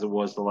as it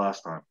was the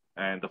last time.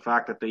 And the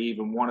fact that they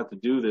even wanted to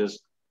do this,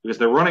 because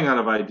they're running out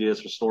of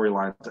ideas for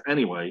storylines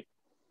anyway,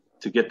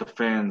 to get the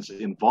fans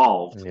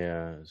involved.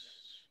 Yeah.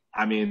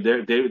 I mean,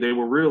 they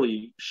were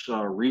really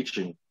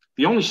reaching.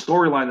 The only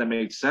storyline that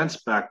made sense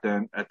back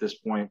then at this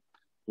point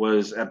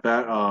was at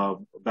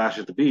Bash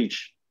at the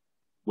Beach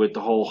with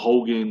the whole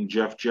Hogan,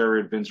 Jeff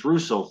Jarrett, Vince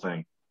Russo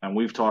thing. And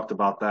we've talked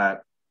about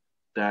that.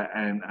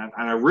 And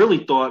I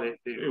really thought it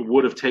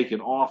would have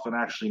taken off and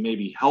actually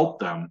maybe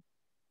helped them,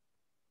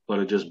 but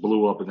it just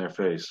blew up in their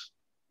face.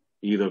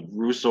 Either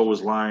Russo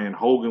was lying,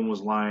 Hogan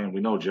was lying.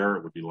 We know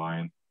Jarrett would be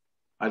lying.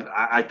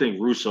 I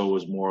think Russo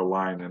was more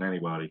lying than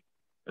anybody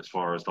as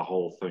far as the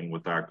whole thing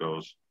with that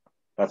goes.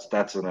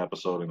 That's an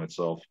episode in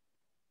itself.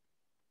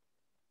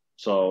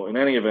 So in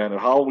any event,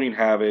 at Halloween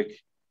Havoc,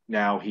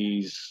 now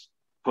he's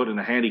put in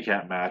a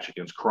handicap match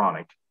against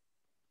Chronic.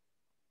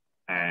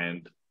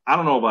 And I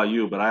don't know about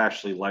you, but I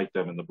actually liked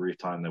them in the brief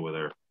time they were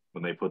there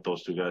when they put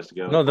those two guys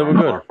together. No, they were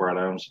good. Brad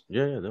Adams.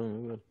 Yeah, they were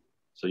good.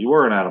 So you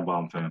were an Adam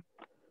Bomb fan.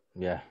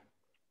 Yeah.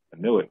 I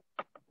knew it.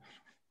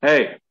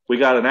 Hey, we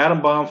got an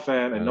Adam Bomb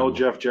fan and no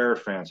Jeff Jarrett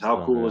fans.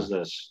 How cool is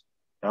this?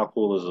 How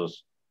cool is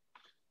this?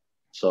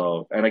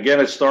 So, and again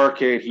at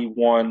Starrcade, he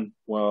won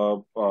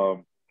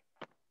when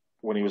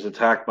he was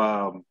attacked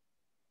by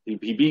he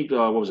beat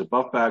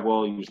Buff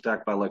Bagwell. He was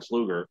attacked by Lex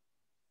Luger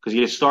because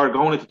he had started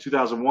going into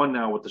 2001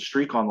 now with the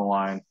streak on the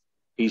line.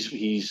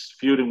 He's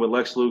feuding with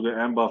Lex Luger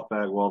and Buff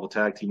Bagwell, the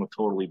tag team of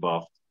Totally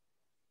Buffed.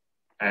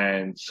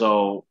 And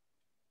so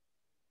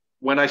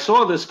when I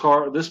saw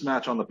this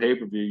match on the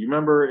pay-per-view, you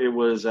remember it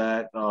was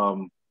at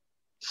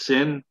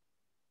Sin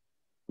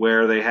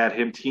where they had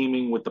him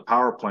teaming with the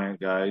power plant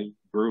guy,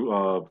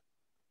 Dwayne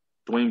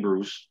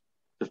Bruce,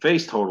 to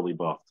face Totally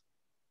Buffed.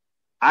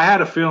 I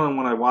had a feeling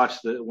when I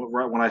watched it,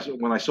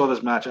 when I saw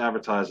this match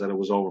advertised, that it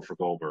was over for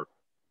Goldberg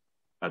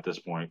at this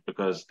point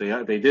because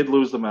they did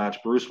lose the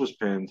match. Bruce was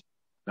pinned.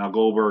 Now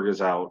Goldberg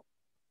is out,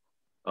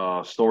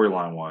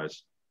 storyline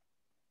wise.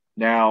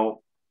 Now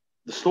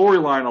the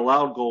storyline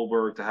allowed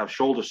Goldberg to have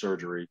shoulder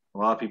surgery. A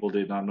lot of people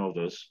did not know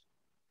this,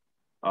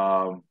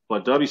 but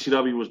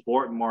WCW was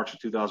bought in March of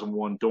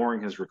 2001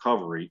 during his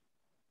recovery.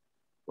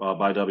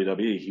 by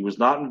WWE. He was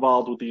not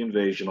involved with the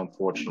invasion,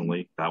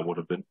 unfortunately. That would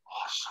have been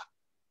awesome.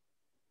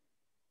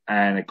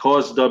 And it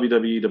caused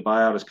WWE to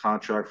buy out his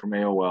contract from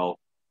AOL.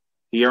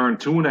 He earned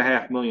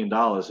 $2.5 million.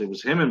 It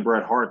was him and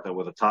Bret Hart that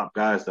were the top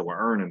guys that were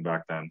earning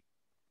back then,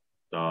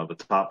 the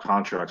top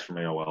contracts from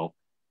AOL.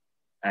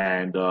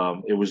 And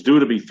it was due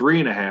to be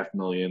 $3.5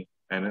 million,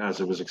 and as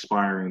it was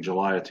expiring in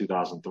July of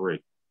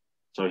 2003.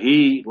 So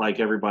he,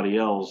 like everybody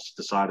else,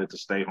 decided to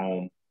stay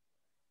home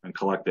and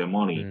collect their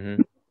money.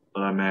 Mm-hmm.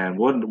 But man,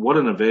 what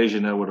an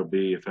invasion that would have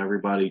been if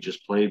everybody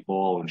just played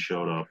ball and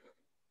showed up.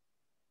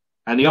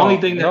 And the only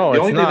thing that no, the it's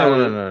only thing not. that No, would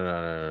no, have no,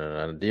 no,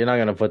 no, no, no. You're not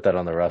gonna put that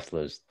on the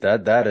wrestlers.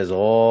 That is no,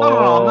 all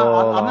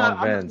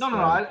on Vince, no, no,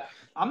 no. man.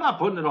 I'm not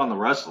putting it on the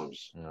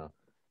wrestlers. No.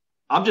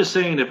 I'm just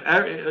saying if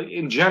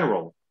in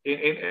general,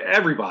 in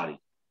everybody,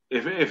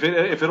 if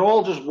it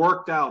all just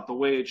worked out the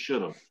way it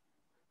should have,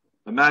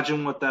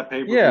 imagine what that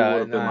pay per view would Yeah,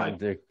 have been like.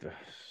 The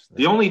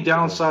that's only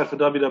ridiculous. downside for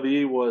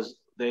WWE was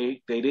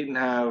they didn't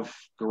have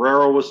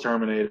Guerrero was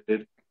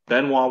terminated,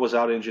 Benoit was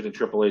out injured, and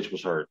Triple H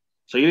was hurt.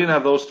 So you didn't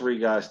have those three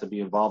guys to be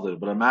involved in it.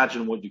 But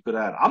imagine what you could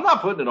have. I'm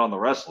not putting it on the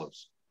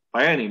wrestlers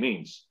by any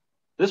means.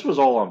 This was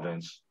all on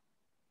Vince.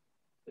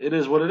 It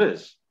is what it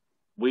is.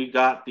 We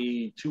got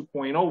the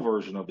 2.0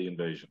 version of the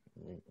invasion,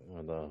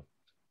 or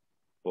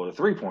the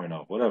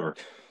 3.0, whatever.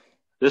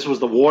 This was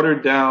the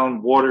watered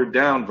down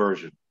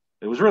version.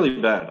 It was really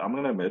bad. I'm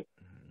going to admit.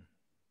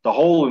 The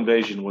whole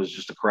invasion was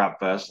just a crap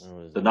fest.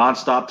 The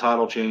nonstop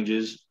title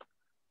changes,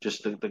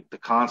 just the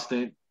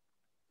constant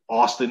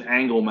Austin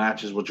Angle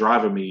matches were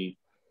driving me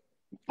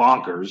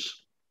bonkers.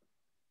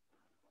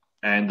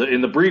 And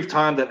in the brief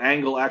time that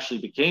Angle actually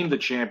became the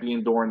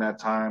champion during that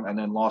time and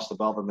then lost the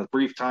belt, and the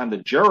brief time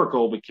that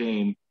Jericho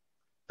became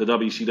the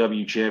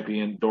WCW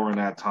champion during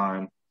that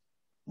time,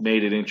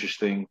 made it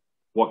interesting.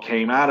 What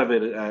came out of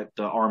it at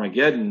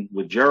Armageddon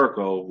with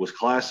Jericho was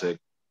classic.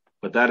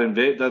 But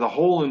the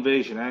whole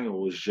invasion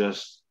angle was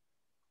just,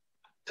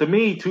 to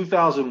me,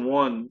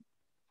 2001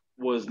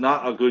 was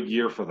not a good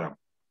year for them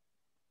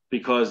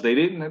because they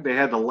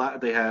had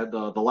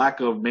the lack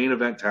of main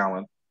event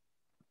talent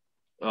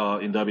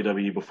in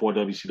WWE before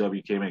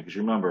WCW came in. Because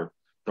you remember,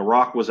 The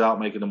Rock was out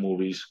making the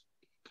movies.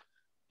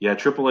 You had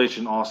Triple H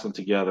and Austin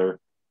together.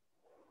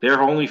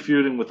 They're only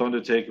feuding with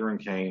Undertaker and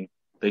Kane.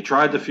 They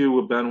tried to feud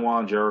with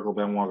Benoit and Jericho.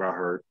 Benoit got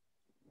hurt.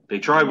 They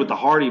tried with the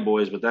Hardy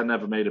Boys, but that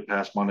never made it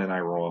past Monday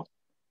Night Raw.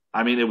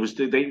 I mean, it was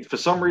for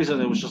some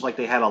reason it was just like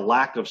they had a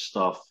lack of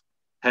stuff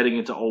heading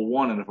into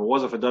 01, and if it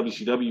wasn't for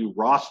WCW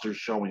rosters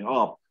showing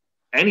up,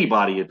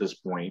 anybody at this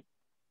point,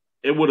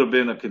 it would have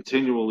been a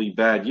continually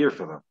bad year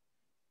for them.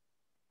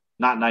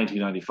 Not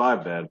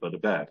 1995 bad, but a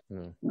bad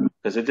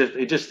because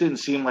it just didn't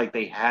seem like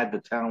they had the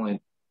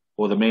talent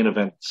or the main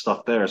event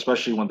stuff there,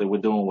 especially when they were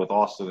doing with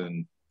Austin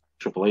and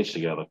Triple H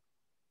together.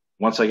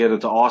 Once I get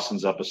into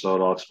Austin's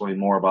episode, I'll explain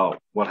more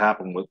about what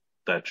happened with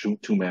that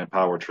two-man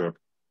power trip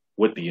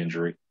with the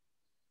injury.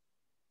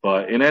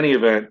 But in any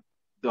event,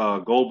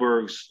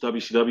 Goldberg's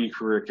WCW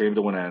career came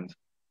to an end.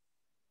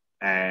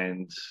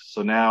 And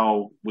so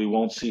now we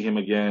won't see him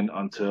again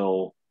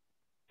until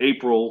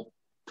April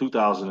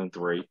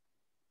 2003.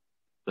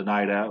 The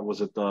night out it was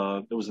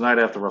the night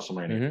after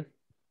WrestleMania.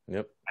 Mm-hmm.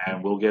 Yep.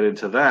 And we'll get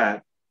into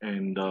that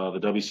in the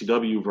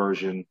WCW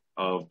version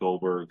of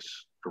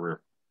Goldberg's career.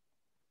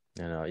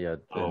 Yeah.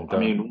 So, I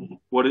mean,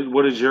 what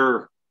is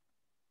your?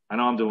 I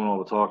know I'm doing all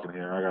the talking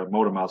here. I got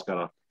Motormouth's got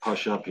to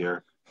hush up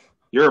here.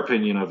 Your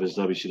opinion of his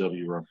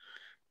WCW run?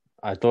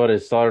 I thought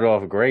it started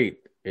off great.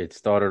 It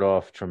started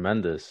off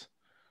tremendous,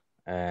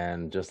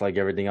 and just like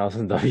everything else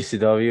in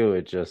WCW,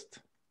 it just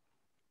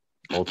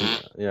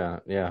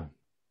yeah.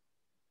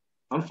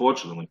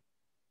 Unfortunately,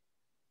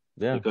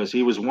 yeah, because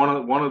he was one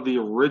of the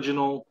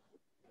original.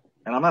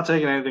 And I'm not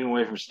taking anything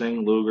away from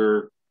Sting,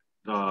 Luger,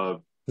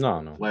 no.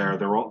 Flair.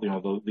 They're all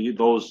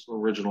those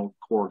original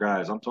core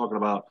guys. I'm talking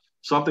about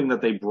something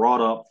that they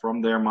brought up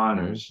from their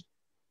minors.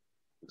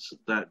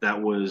 Mm-hmm.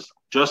 That was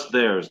just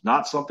theirs,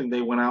 not something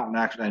they went out and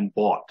actually and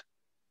bought.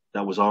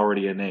 That was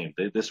already a name.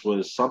 This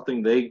was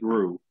something they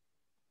grew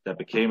that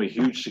became a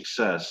huge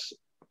success,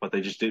 but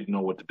they just didn't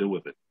know what to do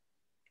with it.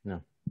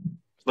 No.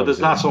 But there's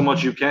not so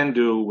much you can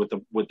do with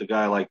the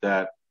guy like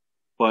that.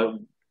 But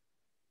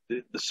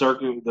the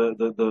circuit,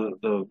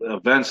 the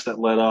events that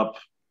led up,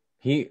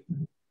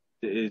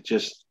 it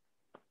just.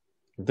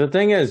 The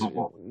thing is,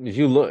 if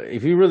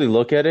you really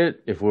look at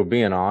it, if we're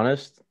being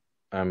honest,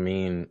 I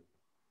mean,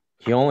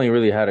 he only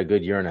really had a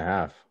good year and a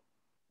half.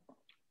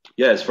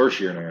 Yeah, his first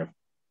year and a half.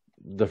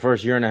 The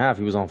first year and a half,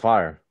 he was on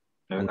fire.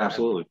 Yeah,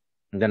 absolutely.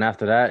 And then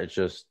after that, it's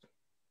just.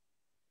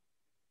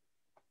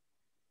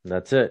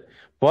 That's it.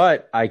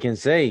 But I can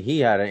say he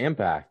had an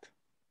impact.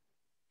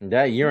 In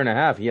that year and a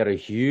half, he had a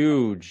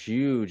huge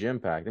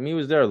impact. I mean, he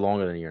was there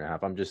longer than a year and a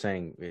half. I'm just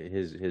saying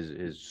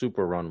his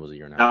super run was a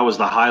year and a half. That was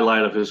the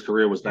highlight of his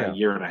career, was that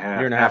year and a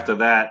half. After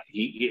that,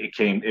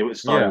 it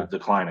started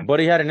declining. But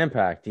he had an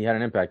impact.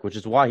 Which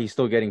is why he's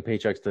still getting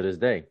paychecks to this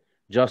day.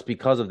 Just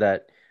because of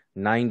that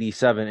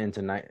 97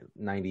 into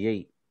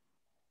 98.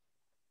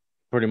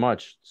 Pretty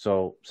much.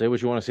 So say what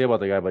you want to say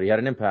about the guy, but he had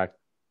an impact.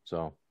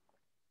 So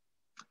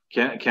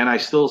Can I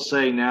still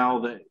say now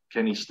that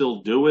can he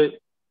still do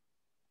it?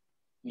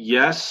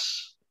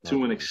 Yes, no,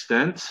 to an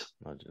extent.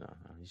 no,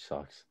 he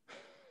sucks.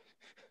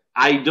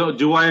 I don't.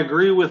 Do I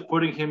agree with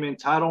putting him in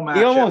title He match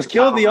after almost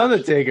killed title the match?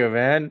 Undertaker,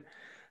 man.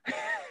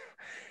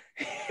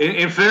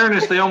 In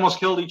fairness, they almost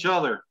killed each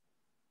other.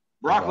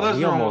 Brock Well,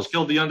 he Lesnar almost almost,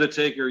 killed the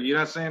Undertaker. You're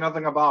not saying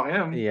nothing about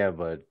him. yeah,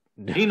 but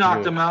He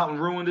knocked him out and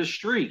ruined his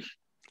streak.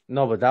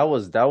 no, but that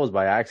was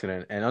by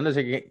accident. And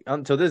Undertaker,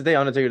 until this day,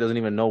 Undertaker doesn't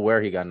even know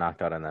where he got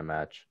knocked out in that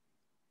match.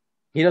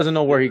 He doesn't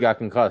know where he got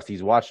concussed.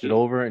 He's watched it He,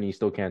 over and he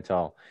still can't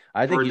tell.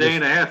 I for think a he day just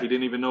and a half, he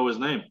didn't even know his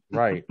name.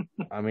 right.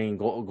 I mean,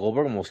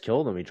 Goldberg almost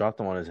killed him. He dropped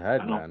him on his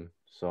head, I know. man.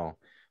 So,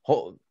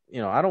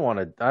 I don't want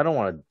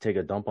to take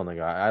a dump on the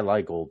guy. I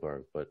like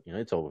Goldberg, but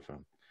it's over for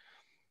him.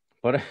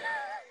 But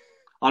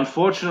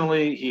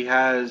Unfortunately, he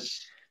has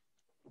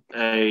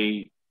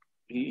a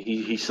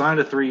he signed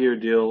a 3-year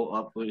deal.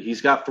 Up,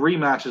 he's got 3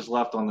 matches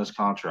left on this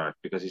contract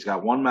because he's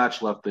got 1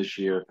 match left this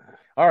year.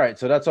 all right,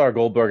 so that's our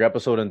Goldberg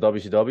episode in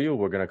WCW.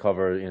 We're gonna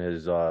cover in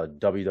his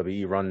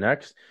WWE run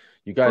next.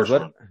 You guys First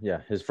run.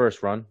 yeah, his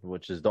first run,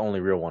 which is the only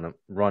real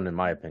run in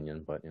my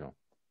opinion. But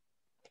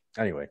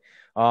anyway,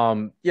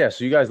 yeah.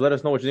 So you guys let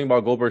us know what you think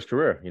about Goldberg's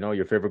career.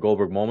 Your favorite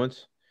Goldberg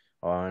moments,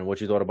 and what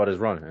you thought about his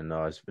run and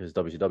his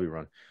WCW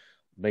run.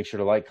 Make sure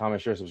to like,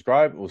 comment, share,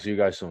 subscribe. We'll see you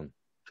guys soon.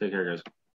 Take care, guys.